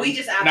love them. We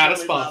just absolutely not a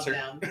sponsor.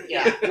 love them.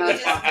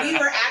 Yeah, we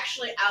were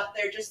actually out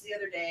there just the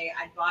other day.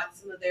 I bought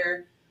some of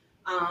their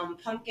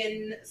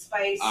pumpkin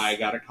spice. I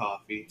got a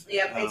coffee.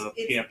 Yep,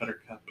 it's peanut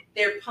butter cup.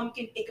 Their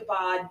pumpkin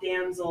Ichabod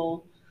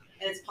damsel,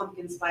 and it's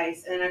pumpkin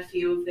spice, and a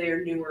few of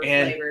their newer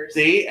And flavors.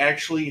 they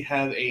actually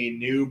have a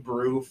new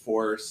brew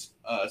for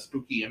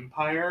Spooky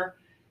Empire,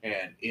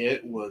 and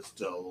it was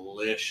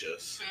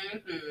delicious.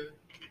 Mm-hmm.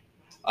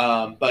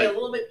 But a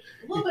little bit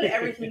of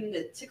everything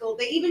to tickle.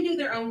 They even do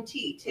their own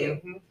tea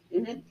too.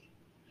 Mm-hmm.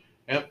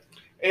 Yep.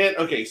 And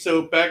okay,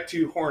 so back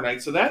to Horror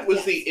Night. So that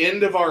was the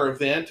end of our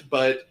event,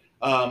 but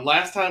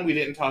last time we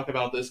didn't talk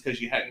about this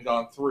because you hadn't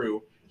gone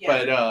through.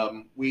 Yeah. But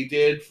we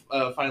did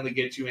finally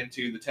get you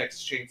into the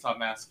Texas Chainsaw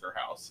Massacre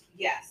house.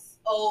 Yes.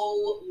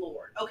 Oh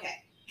Lord.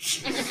 Okay.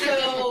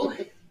 So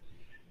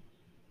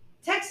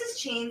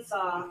Texas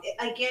Chainsaw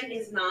again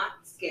is not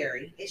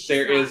scary. It's just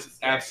There not is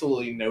scary.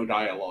 absolutely no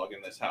dialogue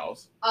in this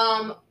house.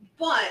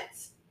 But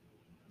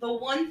the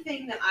one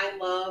thing that I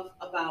love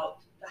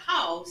about the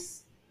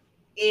house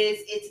is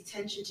its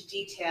attention to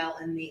detail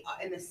in the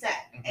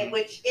set, and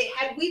which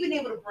had we been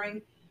able to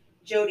bring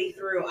Jody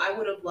through, I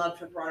would have loved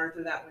to have brought her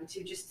through that one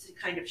too, just to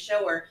kind of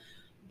show her.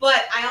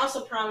 But I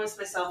also promised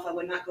myself I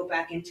would not go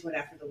back into it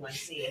after the one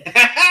scene.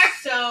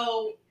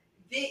 So,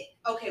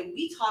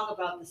 we talk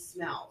about the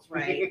smells,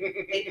 right?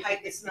 They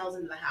pipe the smells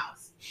into the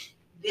house.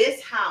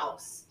 This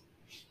house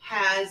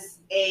has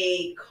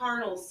a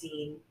carnal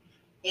scene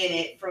in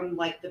it from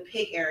like the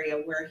pig area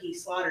where he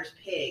slaughters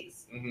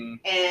pigs. Mm-hmm.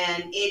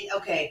 And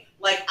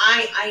like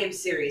I am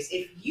serious.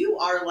 If you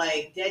are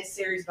like dead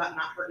serious about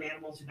not hurting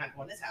animals, do not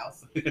go in this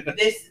house.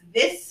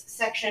 This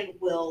section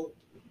will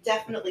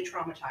definitely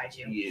traumatize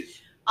you.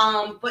 Yes.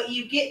 But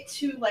you get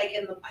to like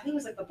I think it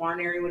was like the barn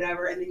area or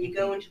whatever, and then you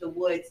go into the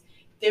woods.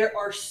 There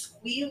are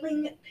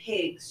squealing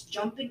pigs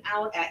jumping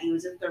out at you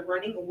as if they're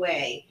running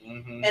away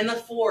in the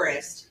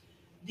forest.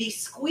 The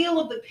squeal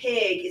of the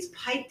pig is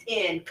piped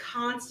in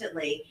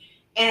constantly,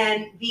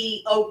 and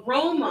the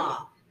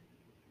aroma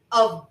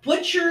of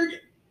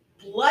butchered,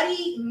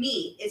 bloody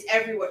meat is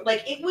everywhere.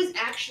 Like, it was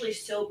actually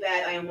so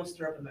bad, I almost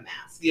threw up in my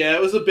mask. Yeah,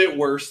 it was a bit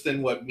worse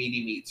than what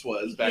Meaty Meats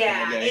was back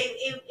in the day.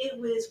 It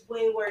was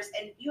way worse.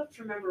 And you have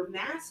to remember,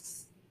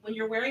 masks, when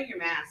you're wearing your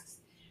masks,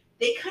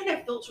 they kind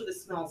of filter the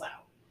smells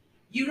out.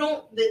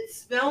 The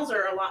smells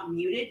are a lot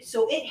muted,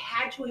 so it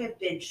had to have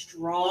been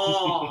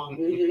strong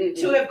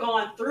to have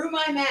gone through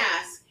my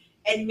mask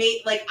and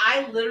made, like,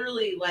 I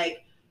literally,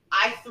 like,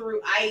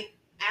 I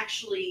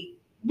actually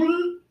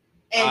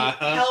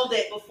held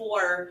it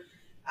before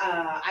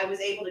I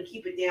was able to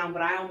keep it down,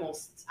 but I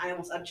almost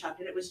upchucked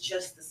it. It was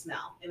just the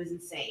smell. It was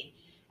insane.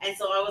 And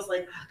so I was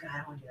like, oh God, I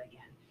don't want to do that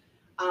again.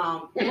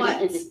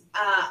 But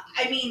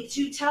I mean,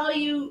 to tell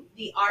you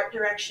the art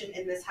direction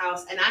in this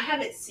house, and I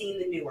haven't seen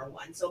the newer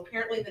one, so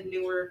apparently the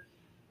newer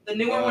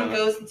one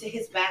goes into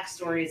his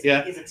backstory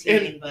as a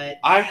teen. But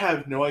I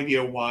have no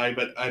idea why,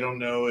 but I don't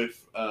know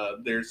if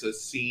there's a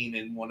scene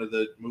in one of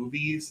the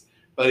movies,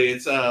 but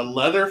it's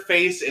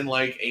Leatherface in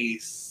like a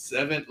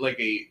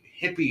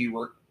hippie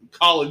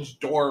college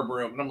dorm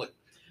room, and I'm like,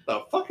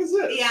 the fuck is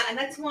this? Yeah, and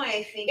that's why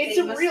I think it's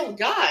a real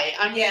guy.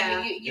 I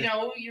mean, you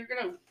know, you're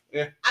gonna.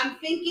 Yeah. I'm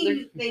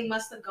thinking they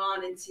must have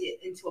gone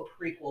into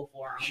a prequel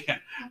for him. Yeah,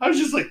 I was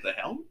just like, the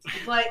hell?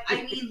 But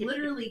I mean,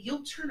 literally,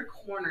 you'll turn a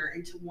corner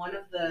into one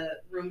of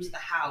the rooms of the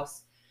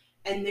house,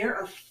 and there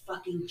are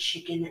fucking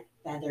chicken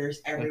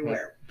feathers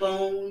everywhere,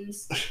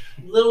 bones,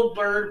 little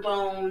bird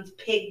bones,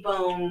 pig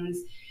bones.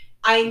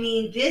 I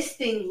mean, this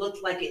thing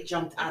looked like it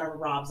jumped out of a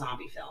Rob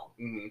Zombie film.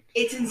 Mm-hmm.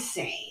 It's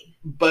insane.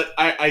 But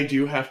I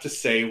do have to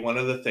say, one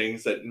of the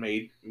things that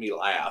made me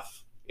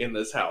laugh in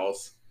this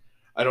house,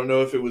 I don't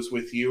know if it was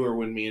with you or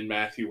when me and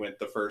Matthew went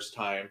the first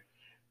time,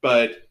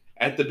 but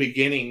at the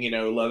beginning, you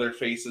know,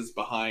 Leatherface is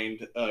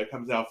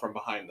comes out from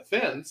behind the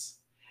fence,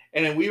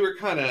 and we were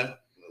kind of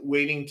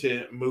waiting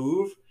to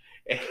move,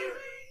 and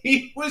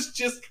he was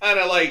just kind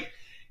of like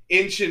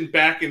inching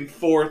back and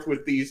forth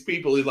with these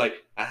people. He's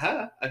like,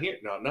 I'm here.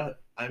 No, I'm not.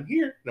 I'm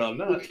here. No, I'm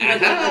not.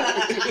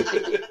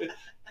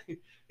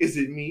 Is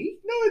it me?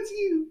 No, it's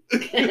you.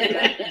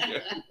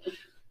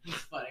 It's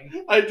funny.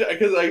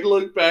 Because I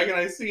look back and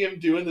I see him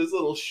doing this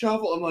little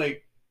shuffle. I'm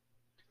like,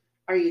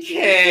 are you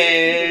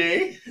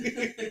okay?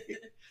 That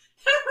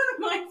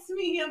reminds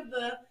me of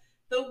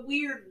the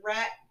weird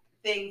rat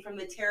thing from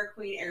the Terror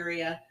Queen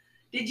area.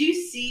 Did you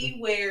see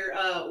where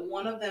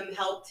one of them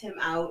helped him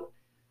out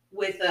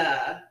with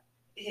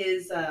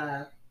his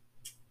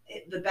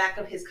the back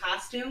of his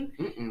costume?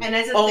 Mm-mm. And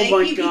as a thank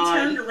you, he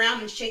turned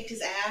around and shaked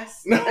his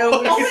ass. No,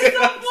 it's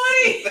so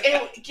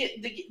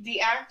funny.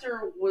 The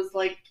actor was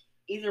like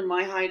either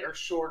my height or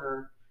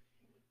shorter,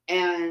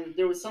 and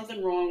there was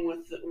something wrong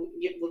with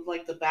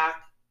like the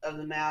back of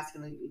the mask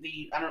and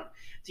the I don't.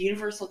 Do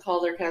Universal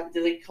call their cast?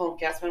 Do they call them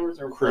cast members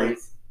or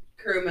employees?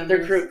 Crew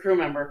members. Their crew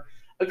member.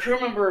 A crew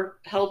member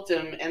helped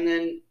him, and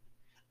then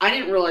I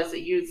didn't realize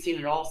that you had seen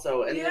it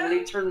also. And then when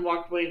he turned and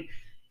walked away,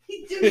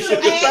 he did a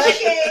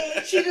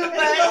handshake. She did a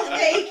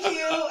thank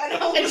you,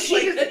 and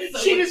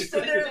she just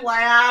stood there and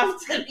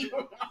laughed. And it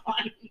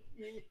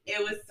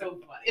was so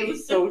funny. It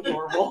was so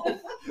adorable.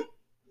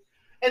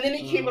 And then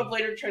he came up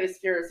later trying to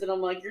scare us, and I'm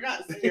like, "You're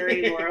not scary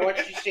anymore. I want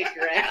you to shake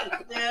your ass."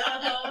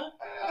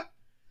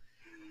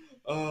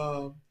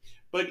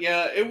 But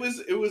yeah, it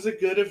was a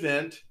good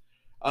event.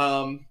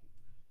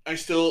 I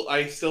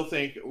still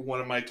think one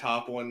of my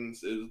top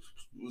ones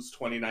was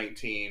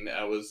 2019.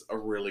 That was a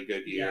really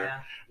good year.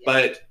 Yeah.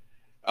 But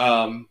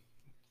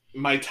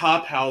my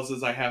top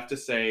houses, I have to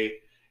say,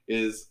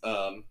 is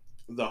the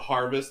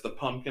Harvest, the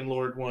Pumpkin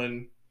Lord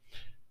one,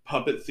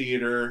 Puppet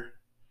Theater,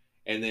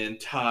 and then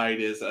tied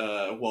is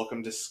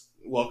Welcome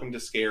to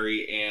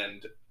Scary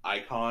and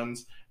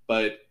Icons.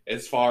 But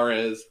as far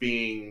as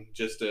being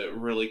just a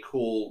really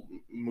cool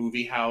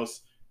movie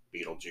house,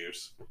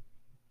 Beetlejuice.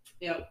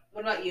 Yep.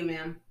 What about you,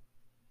 ma'am?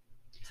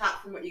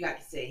 Top from what you got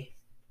to see.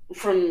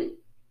 From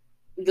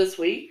this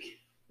week?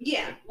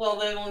 Yeah. Well,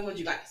 the only ones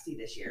you got to see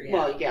this year. Yeah.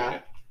 Well,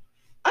 yeah.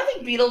 I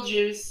think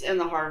Beetlejuice and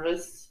The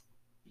Harvest.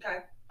 Okay.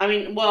 I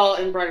mean, well,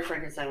 and Bride of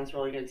Frankenstein was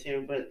really good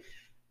too, but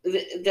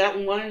that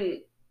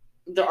one,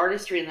 the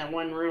artistry in that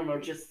one room are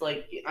just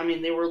like, I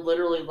mean, they were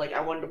literally like,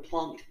 I wanted to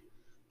plunk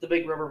the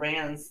big rubber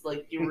bands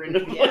like you were in the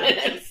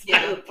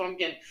the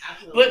pumpkin.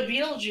 Absolutely. But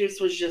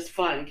Beetlejuice was just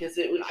fun because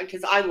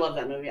I love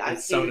that movie.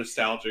 It's so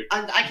nostalgic.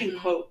 I can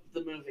quote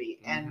the movie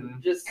and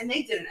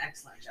they did an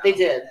excellent job. They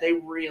did. They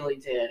really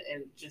did.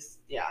 And just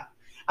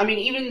I mean,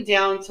 even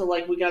down to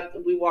like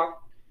we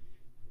walked.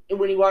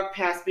 when you walk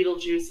past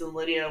Beetlejuice and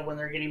Lydia when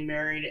they're getting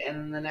married, and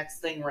then the next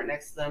thing right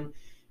next to them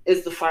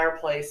is the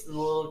fireplace, and the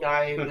little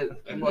guy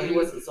that, well, he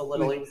wasn't so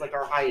little, he was like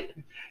our height.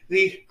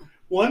 The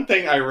one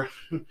thing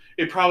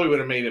it probably would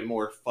have made it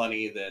more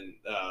funny than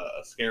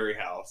a scary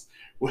house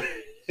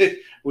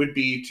would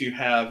be to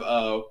have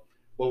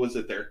what was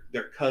it,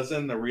 their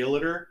cousin, the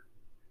realtor,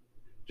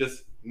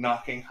 just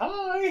knocking,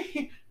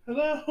 hi,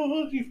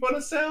 hello, you want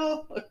to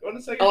sell? You want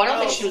to sell your Oh, I don't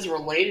think house? she was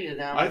related to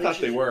them. I thought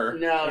they were.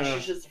 No, Yeah.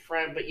 she's just a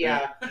friend, but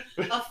yeah.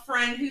 A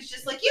friend who's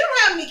just like, you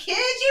don't have any kids.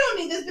 You don't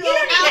need this big You old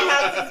don't need a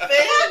house. house this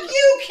big." Fuck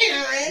you,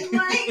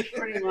 Karen. Like,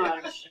 Pretty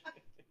much.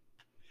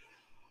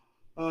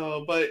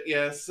 Oh, but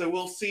yes, so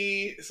we'll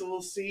see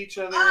each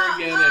other Uh,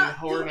 again uh, in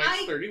Horror do Nights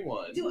I-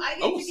 31. do I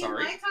get Oh, to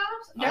sorry. get my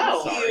tops?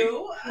 No. Thank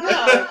you.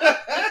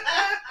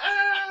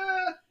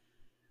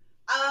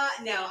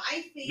 No,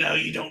 I think. No,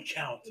 you don't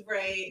count.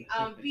 Right.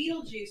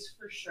 Beetlejuice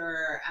for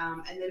sure.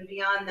 And then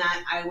beyond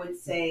that, I would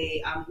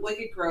say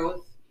Wicked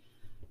Growth,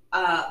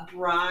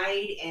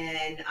 Bride,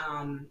 and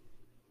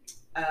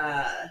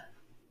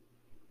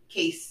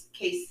Case.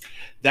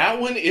 That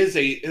one is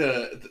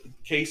a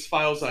Case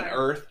Files Sorry.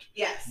 Unearthed.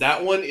 Yes.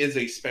 That one is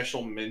a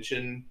special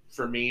mention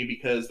for me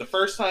because the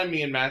first time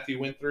me and Matthew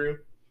went through,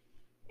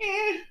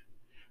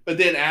 but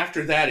then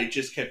after that it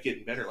just kept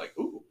getting better. Like,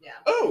 ooh, Yeah.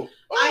 oh.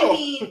 I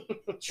mean,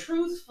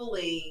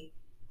 truthfully,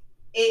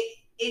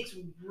 it's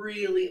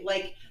really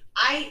like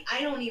I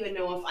don't even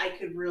know if I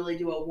could really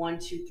do a 1,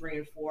 2, 3,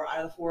 and 4 out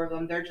of the 4 of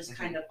them. They're just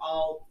kind of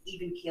all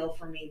even keel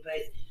for me. But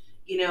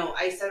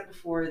I said it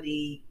before,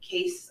 the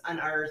Case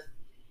Unearthed,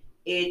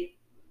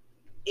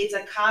 it's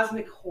a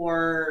cosmic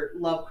horror,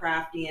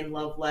 Lovecraftian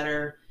love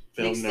letter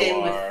Film mixed in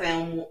noir. with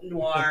film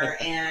noir,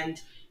 and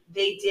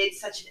they did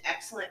such an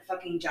excellent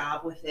fucking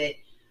job with it.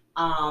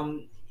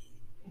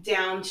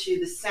 Down to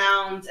the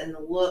sounds and the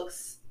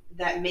looks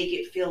that make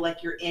it feel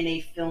like you're in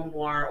a film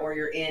noir or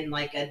you're in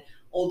like an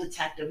old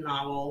detective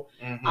novel.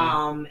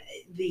 Mhm.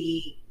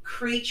 The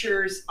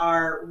creatures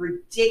are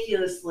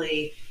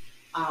ridiculously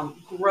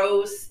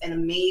gross and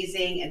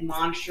amazing and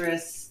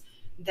monstrous.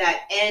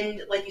 That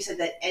end, like you said,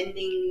 that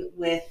ending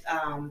with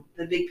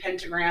the big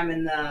pentagram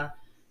and the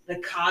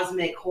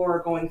cosmic horror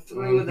going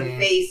through the Mhm.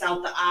 face,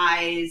 out the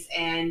eyes,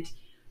 and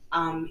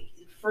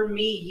for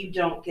me, you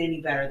don't get any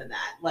better than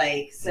that.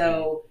 Like,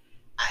 so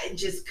I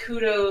just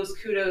kudos.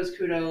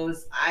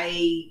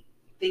 I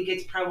think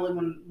it's probably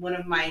one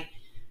of my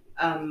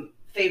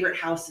favorite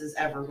houses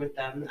ever with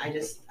them.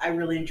 I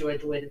really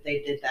enjoyed the way that they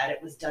did that.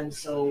 It was done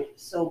so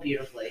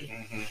beautifully.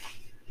 Mhm.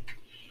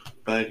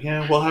 But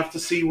yeah, we'll have to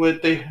see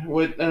what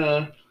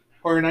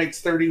Horror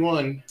Nights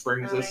 31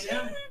 brings us. I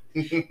know.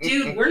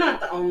 Dude, we're not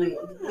the only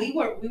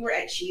one. We were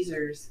at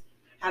Cheezer's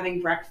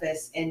having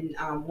breakfast, and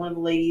one of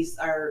the ladies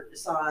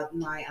saw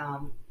my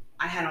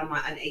I had on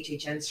an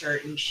HHN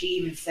shirt, and she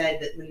even said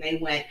that when they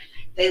went,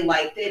 they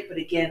liked it, but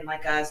again,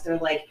 like us, they're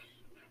like,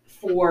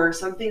 for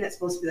something that's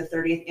supposed to be the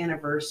 30th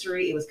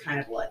anniversary, it was kind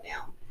of let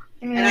down.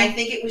 And I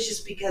think it was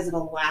just because of a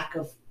lack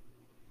of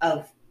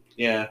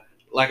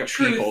lack of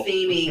true people.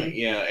 theming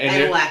Yeah,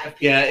 and a lack of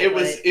people. yeah, it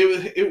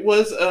but-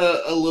 was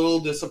a little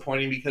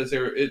disappointing because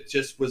it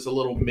just was a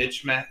little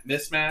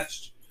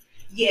mismatched,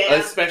 Yeah.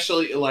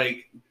 especially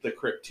like the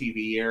Crypt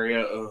TV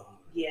area. Ugh.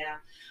 Yeah.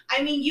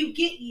 I mean, you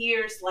get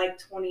years like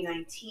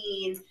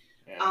 2019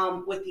 Yeah.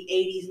 with the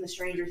 80s and the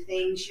Stranger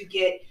Things. You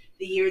get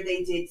the year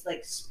they did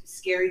like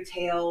Scary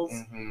Tales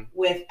Mhm.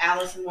 with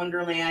Alice in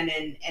Wonderland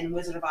and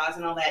Wizard of Oz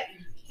and all that.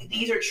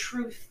 These are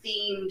true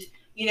themed,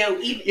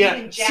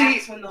 even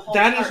Jack's when the whole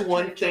that is park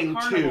one turned into a thing,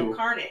 carnival too.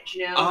 carnage,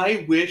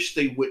 I wish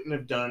they wouldn't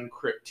have done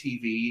Crypt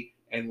TV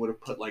and would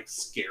have put like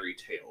Scary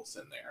Tales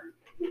in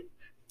there.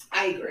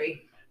 I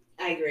agree.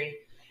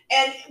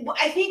 And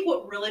I think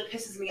what really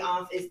pisses me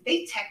off is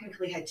they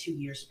technically had 2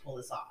 years to pull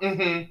this off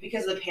Mm-hmm.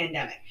 because of the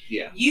pandemic.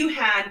 Yeah.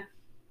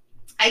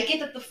 I get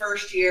that the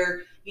first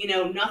year,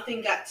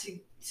 nothing got to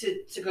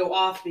go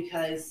off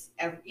because,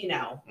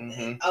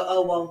 Mhm.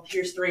 well,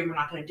 here's 3 and we're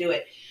not going to do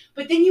it.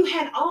 But then you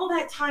had all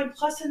that time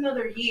plus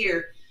another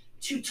year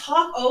to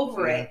talk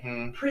over it,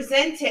 Mhm.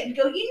 present it, and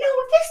go,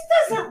 this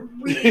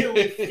doesn't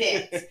really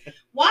fit.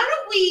 Why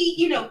don't we,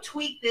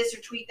 tweak this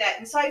or tweak that?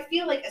 And so I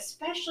feel like,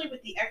 especially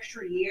with the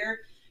extra year,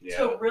 Yeah.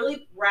 to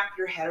really wrap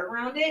your head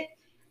around it,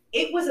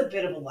 it was a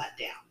bit of a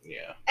letdown.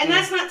 Yeah. And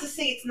that's not to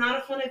say it's not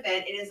a fun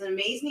event. It is an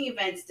amazing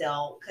event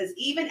still, because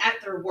even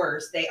at their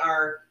worst, they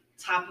are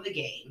top of the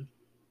game.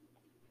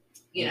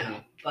 But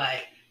Yeah.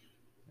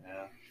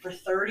 for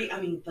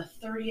the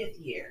 30th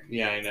year.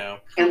 Yeah, I know.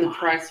 And the Come on.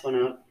 price went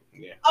up.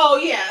 Yeah. Oh,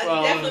 yeah.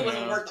 Well, it definitely yeah.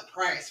 wasn't worth the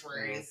price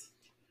raise.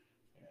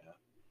 Yeah.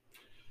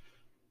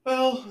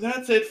 Well,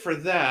 that's it for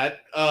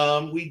that.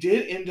 We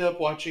did end up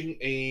watching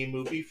a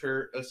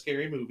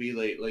scary movie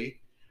lately.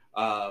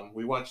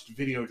 We watched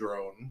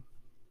Videodrome.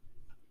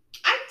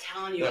 I'm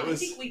telling you, That I was-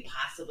 think we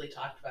possibly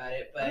talked about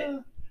it, but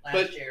last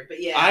but year.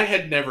 But yeah, I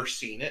had never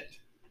seen it.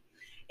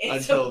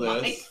 it's until a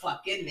this. mind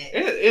fuck, isn't it?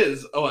 It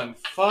is a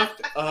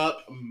fucked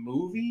up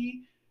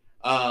movie.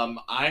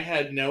 I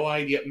had no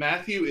idea.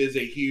 Matthew is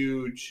a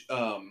huge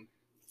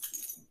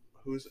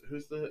who's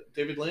the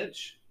David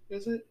Lynch?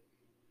 Is it?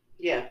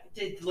 Yeah.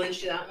 Did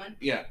Lynch do that one?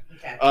 Yeah.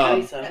 Okay. I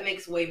think so. That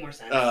makes way more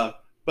sense.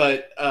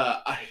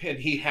 And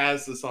he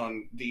has this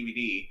on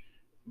DVD,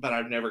 but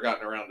I've never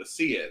gotten around to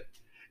see it.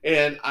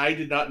 And I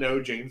did not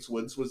know James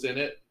Woods was in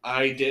it.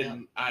 I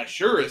didn't. I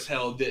sure as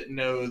hell didn't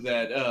know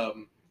that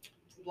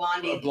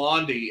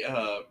Blondie.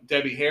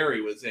 Debbie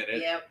Harry was in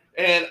it. Yep.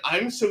 And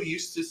I'm so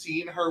used to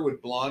seeing her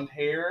with blonde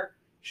hair.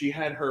 She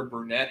had her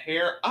brunette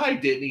hair. I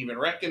didn't even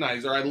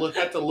recognize her. I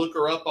had to look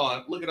it up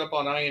on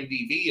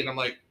IMDb, and I'm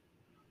like,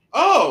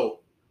 oh,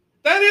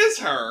 that is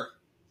her.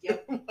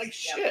 Yep. I'm like,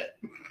 shit.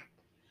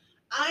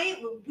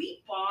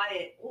 We bought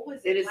it. What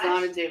was it? It is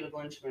not a David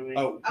Lynch movie.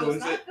 Oh, Oh, who it's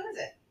is not. it? Who is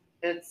it?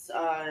 It's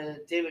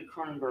David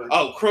Cronenberg.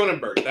 Oh,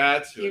 Cronenberg.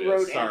 That's who He it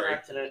wrote is. and Sorry.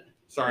 directed it.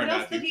 Sorry, What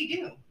else Matthew. did he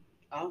do?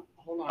 Oh,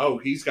 hold on. Oh,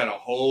 he's got a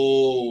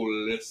whole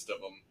list of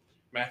them.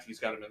 Matthew's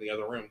got him in the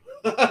other room.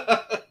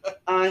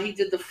 He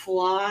did The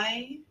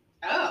Fly.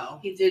 Oh.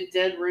 He did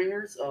Dead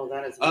Ringers. Oh,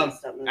 that is a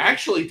messed up movie.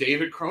 Actually,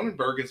 David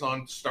Cronenberg is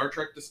on Star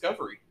Trek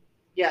Discovery.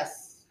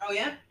 Yes. Oh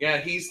yeah. Yeah,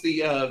 he's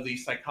the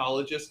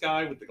psychologist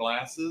guy with the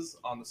glasses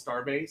on the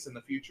starbase in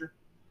the future.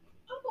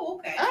 Oh,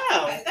 okay.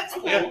 Oh, Okay, that's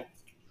cool. yeah.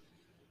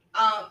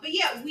 But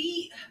yeah,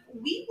 we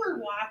were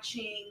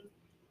watching,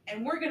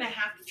 and we're gonna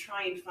have to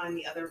try and find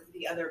the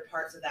other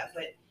parts of that.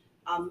 But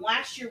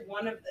last year,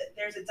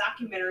 there's a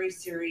documentary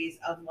series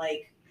of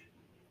like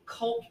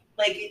cult,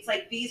 like it's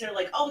like these are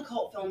like all the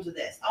cult films of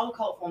this, all the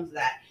cult films of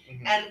that,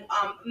 Mhm. and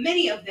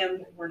many of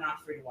them were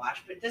not free to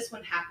watch, but this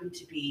one happened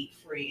to be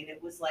free, and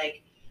it was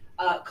like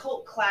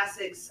cult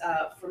classics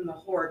from the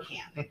horror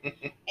camp,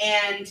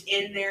 and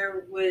in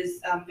there was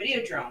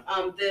Videodrome.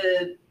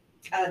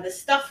 The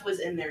Stuff was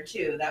in there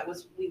too. That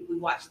was we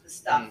watched The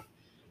Stuff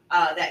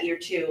that year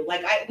too.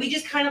 Like we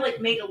just kind of like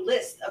made a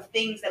list of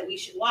things that we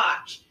should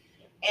watch,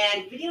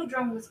 and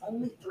Videodrome was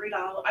only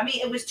 $3. I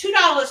mean, it was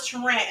 $2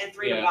 to rent and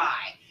 $3 to buy.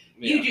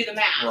 Yeah. You do the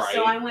math. Right.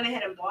 So I went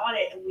ahead and bought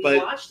it, and we But-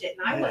 watched it,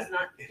 and I was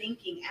not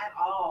thinking at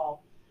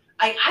all.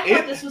 I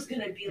thought this was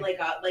going to be like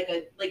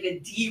a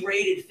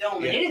D-rated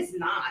film, and Yeah. it is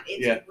not.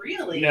 It's Yeah.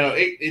 really No,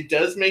 it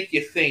does make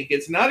you think.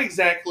 It's not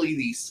exactly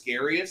the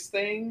scariest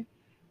thing,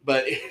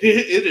 but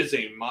it is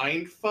a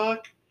mind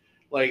fuck.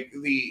 Like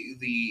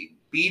the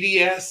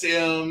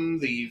BDSM,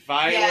 the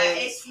violence.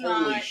 it's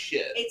holy not-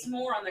 shit! It's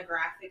more on the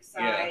graphic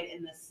side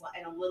and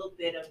and a little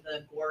bit of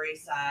the gory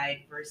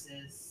side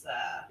versus.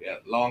 Yeah,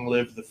 long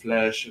live the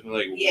flesh and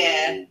like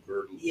Yeah. whoa,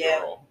 girdle Yeah.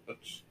 girl.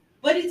 That's-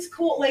 But it's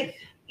cool. Like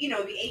the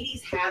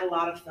 80s had a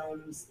lot of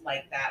films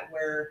like that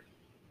where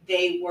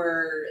they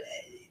were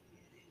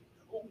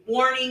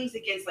warnings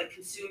against like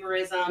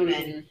consumerism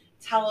and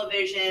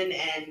television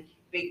and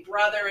Big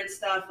Brother and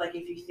stuff. Like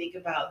if you think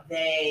about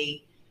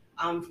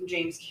from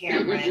James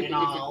Cameron and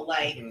all,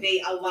 like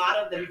Mhm. a lot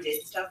of them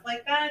did stuff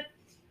like that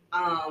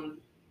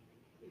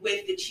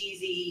with the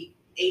cheesy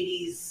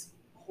 80s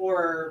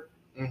horror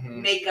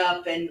Mhm.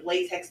 makeup and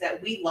latex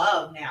that we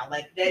love now.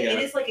 Like that, Yeah. it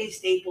is like a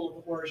staple of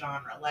the horror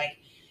genre. Like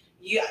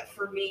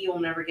for me, you'll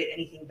never get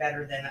anything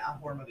better than a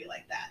horror movie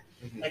like that.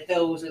 Mhm. Like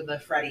those are the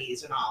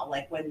Freddy's and all.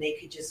 Like when they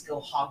could just go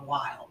hog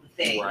wild.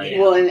 Right.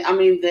 Well, and I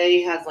mean,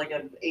 they had like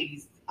an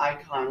 80s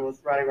icon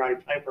with Roddy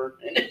Piper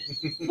in it.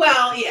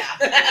 Well, yeah.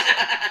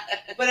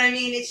 But I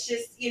mean, it's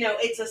just,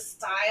 it's a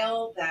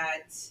style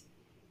that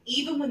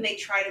even when they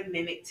try to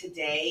mimic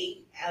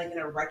today, like in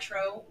a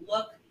retro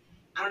look,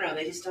 I don't know,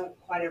 they just don't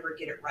quite ever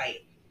get it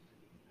right.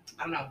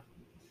 I don't know.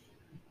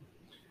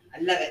 I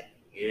love it.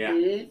 Yeah.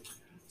 Mhm.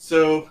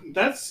 So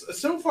that's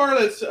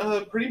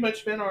pretty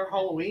much been our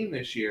Halloween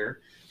this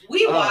year.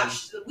 We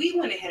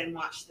went ahead and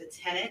watched The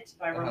Tenant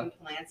by Roman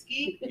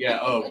Polanski. Yeah.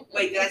 Oh.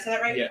 Wait, did I say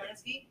that right? Yeah.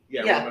 Polanski?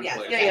 Yeah. Yeah, Roman yeah,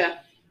 Polanski. Yeah.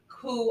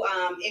 Who,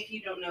 if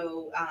you don't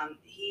know,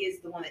 he is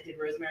the one that did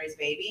Rosemary's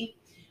Baby.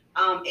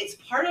 It's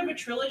part of a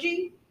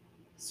trilogy,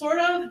 sort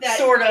of. That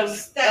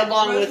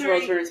along with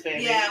Rosemary's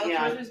Baby. Yeah, with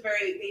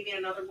Rosemary's Baby and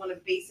another one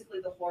of basically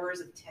the horrors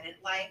of tenant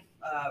life,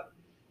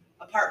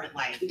 apartment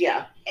life.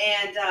 Yeah.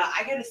 And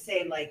I gotta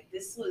say, like,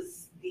 this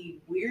was the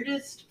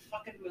weirdest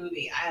fucking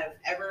movie I have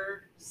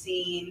ever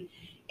seen.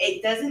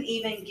 It doesn't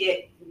even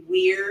get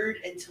weird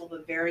until the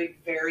very,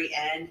 very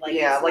end. Like,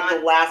 yeah, it's like not,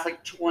 the last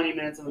 20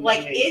 minutes of the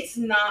like movie. it's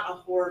not a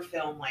horror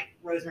film like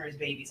Rosemary's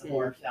Baby's a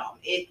horror film.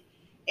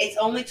 It's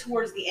only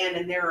towards the end,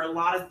 and there are a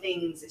lot of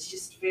things. It's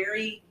just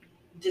very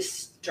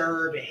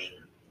disturbing,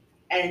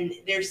 and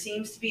there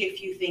seems to be a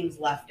few things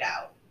left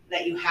out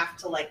that you have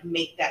to like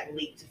make that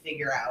leap to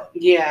figure out.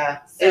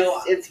 Yeah.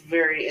 So it's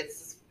very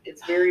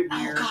weird.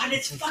 Oh God,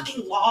 it's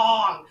fucking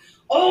long.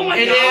 Oh my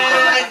It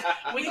God.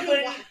 is. We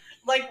couldn't,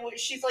 like,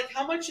 she's like,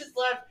 how much is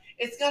left?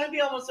 It's got to be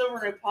almost over,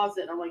 and I paused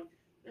it, and I'm like,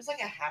 there's like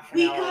a half an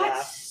We hour got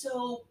left.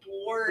 so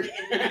bored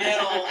in the middle,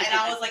 and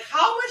I was like,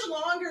 how much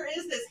longer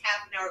is this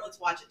half an hour? Let's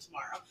watch it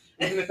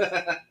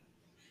tomorrow.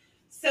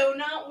 So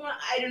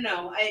I don't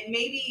know.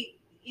 Maybe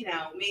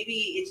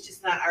it's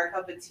just not our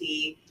cup of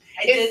tea.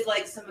 I did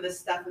like some of the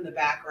stuff in the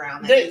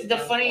background. The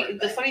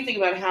funny thing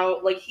about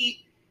how, like,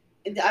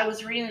 I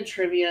was reading the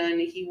trivia, and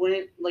he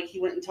went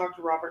and talked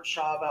to Robert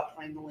Shaw about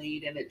playing the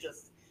lead, and it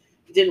just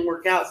didn't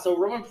work out. So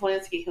Roman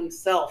Polanski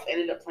himself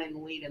ended up playing the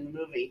lead in the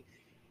movie.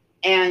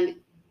 And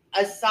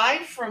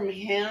aside from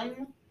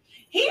him,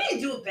 he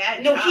didn't do a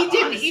bad no, job. he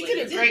didn't. Honestly. He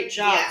did a great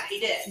job. Yeah, he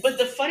did. But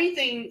the funny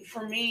thing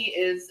for me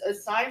is,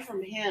 aside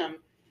from him,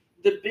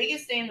 the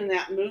biggest name in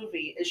that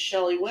movie is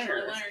Shelley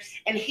Winters.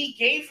 And he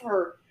gave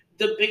her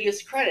the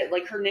biggest credit.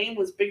 Like, her name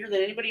was bigger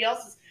than anybody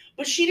else's.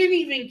 But she didn't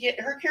even get,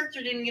 her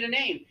character didn't get a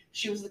name.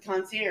 She was the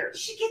concierge.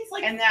 She gets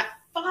like and that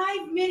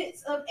 5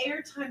 minutes of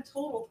airtime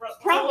total.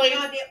 Probably.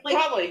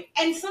 Probably.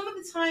 And some of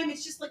the time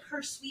it's just like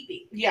her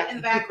sweeping in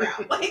the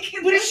background. But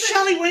it's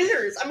Shelley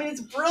Winters. I mean,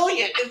 it's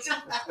brilliant. It's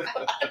just,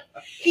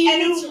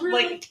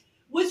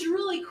 what's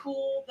really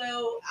cool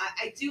though,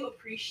 I do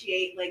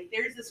appreciate, like,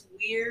 there's this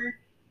weird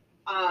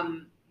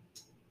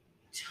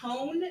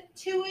tone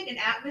to it, an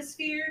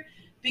atmosphere,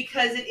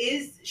 because it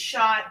is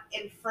shot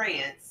in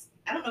France.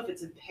 I don't know if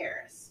it's in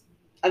Paris.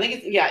 I think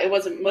it's, it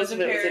wasn't, most of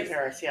it was in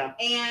Paris, yeah.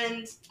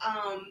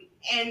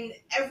 And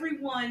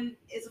everyone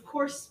is, of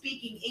course,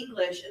 speaking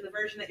English in the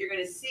version that you're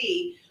going to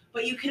see,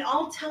 but you can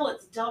all tell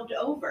it's dubbed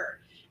over.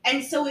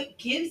 And so it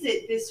gives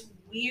it this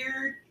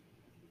weird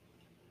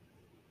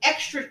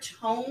extra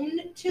tone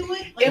to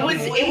it. Like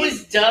it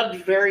was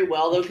dubbed very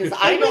well, though, because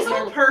I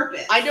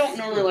don't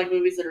normally like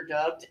movies that are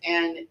dubbed,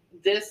 and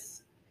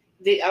this,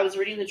 I was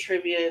reading the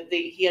trivia,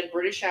 he had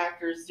British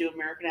actors do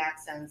American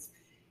accents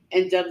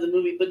and dub the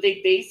movie, but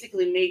they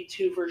basically made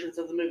two versions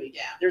of the movie.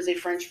 Yeah. There's a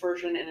French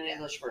version and an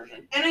English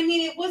version. And I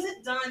mean, it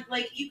wasn't done,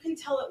 like, you can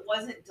tell it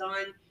wasn't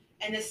done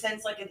in the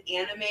sense like an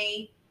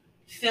anime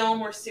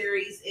film or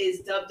series is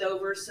dubbed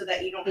over so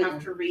that you don't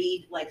have to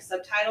read, like,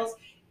 subtitles.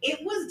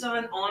 It was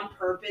done on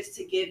purpose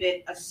to give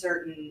it a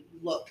certain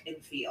look and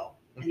feel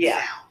and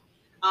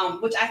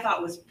sound. Which I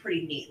thought was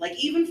pretty neat. Like,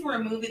 even for a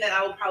movie that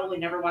I will probably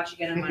never watch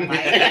again in my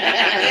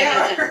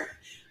life,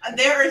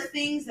 there are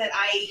things that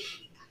I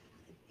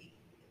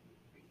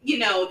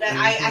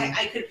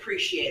could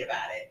appreciate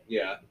about it.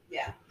 Yeah.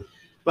 Yeah.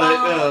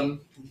 But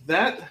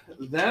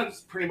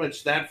that's pretty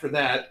much that for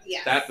that.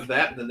 Yes. That.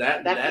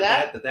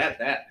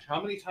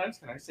 How many times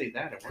can I say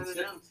that at one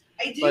sentence?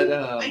 I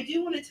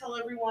do want to tell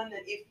everyone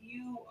that if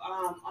you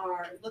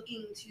are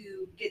looking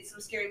to get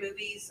some scary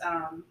movies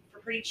for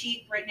pretty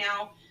cheap right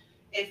now,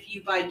 if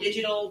you buy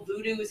digital,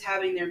 Vudu is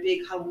having their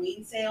big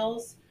Halloween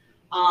sales.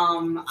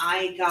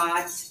 I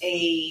got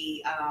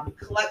the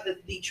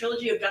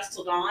trilogy of Dusk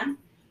Till Dawn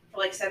for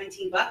like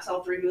 $17,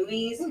 all 3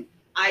 movies.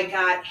 I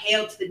got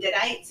Hail to the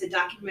Deadites, a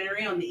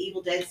documentary on the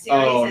Evil Dead series.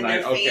 Oh, and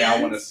nice. their Okay,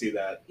 I want to see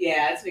that.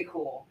 Yeah, it's pretty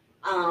cool.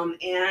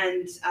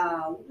 And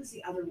what was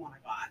the other one I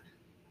got?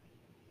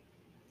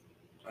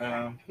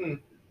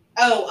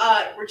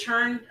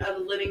 Return of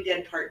the Living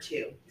Dead Part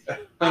 2.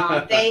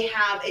 They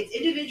have, it's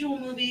individual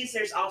movies.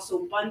 There's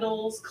also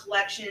bundles,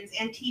 collections,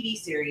 and TV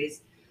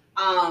series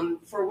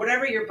for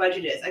whatever your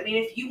budget is. I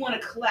mean, if you want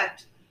to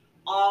collect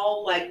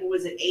all, like, what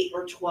was it, 8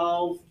 or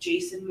 12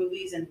 Jason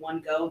movies in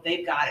one go,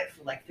 they've got it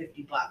for like $50,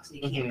 and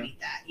you can't beat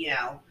that, you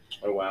know.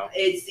 Oh, wow.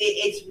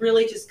 It's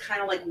really just kind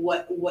of like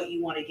what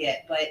you want to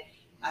get, but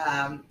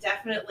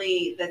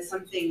definitely that's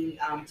something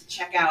to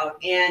check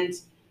out. And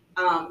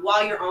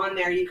while you're on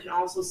there, you can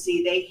also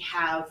see they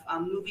have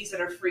movies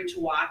that are free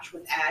to watch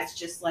with ads,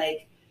 just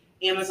like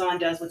Amazon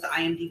does with the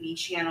IMDb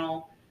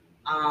channel.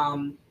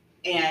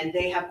 And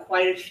they have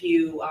quite a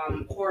few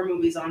horror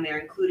movies on there,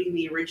 including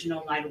the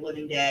original Night of the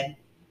Living Dead,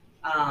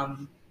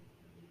 I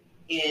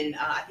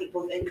think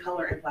both in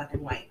color and black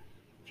and white,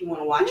 if you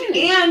want to watch it.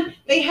 And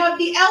they have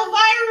the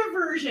Elvira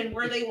version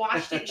where they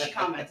watched it and she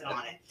commented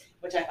on it,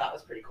 which I thought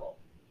was pretty cool.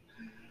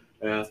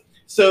 Yeah.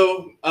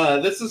 So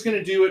this is going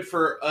to do it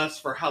for us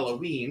for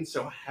Halloween.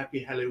 So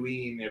happy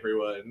Halloween,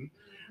 everyone.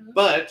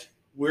 But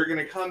we're going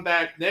to come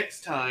back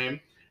next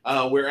time.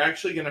 We're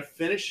actually going to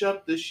finish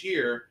up this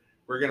year.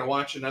 We're going to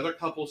watch another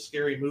couple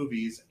scary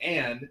movies,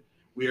 and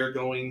we are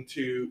going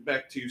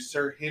back to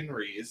Sir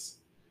Henry's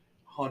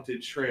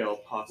Haunted Trail,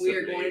 possibly. We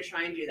are going to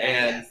try and do that,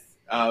 and,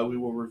 yes. We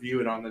will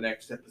review it on the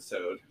next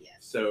episode. Yes.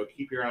 So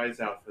keep your eyes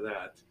out for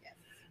that. Yes.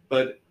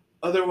 But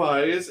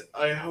otherwise,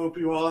 I hope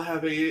you all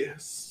have a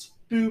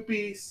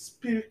spooky,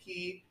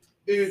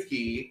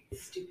 ooky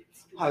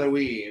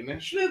Halloween.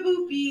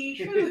 Shmoo-boopy,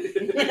 shmoo.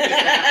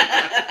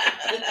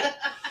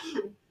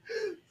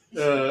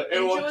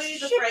 Enjoy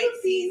the fright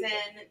season.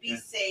 Be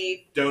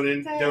safe. Don't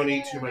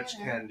eat too much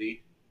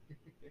candy.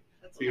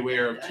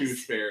 Beware of tooth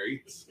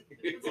fairies.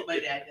 That's what my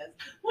dad does.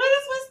 Why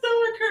does my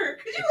stomach hurt?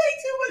 Because you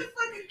ate too much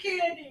fucking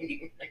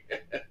candy.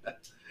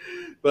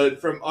 But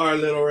from our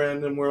little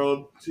random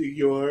world to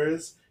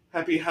yours,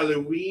 happy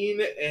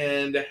Halloween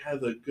and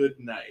have a good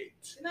night.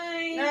 Good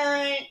night.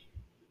 Night.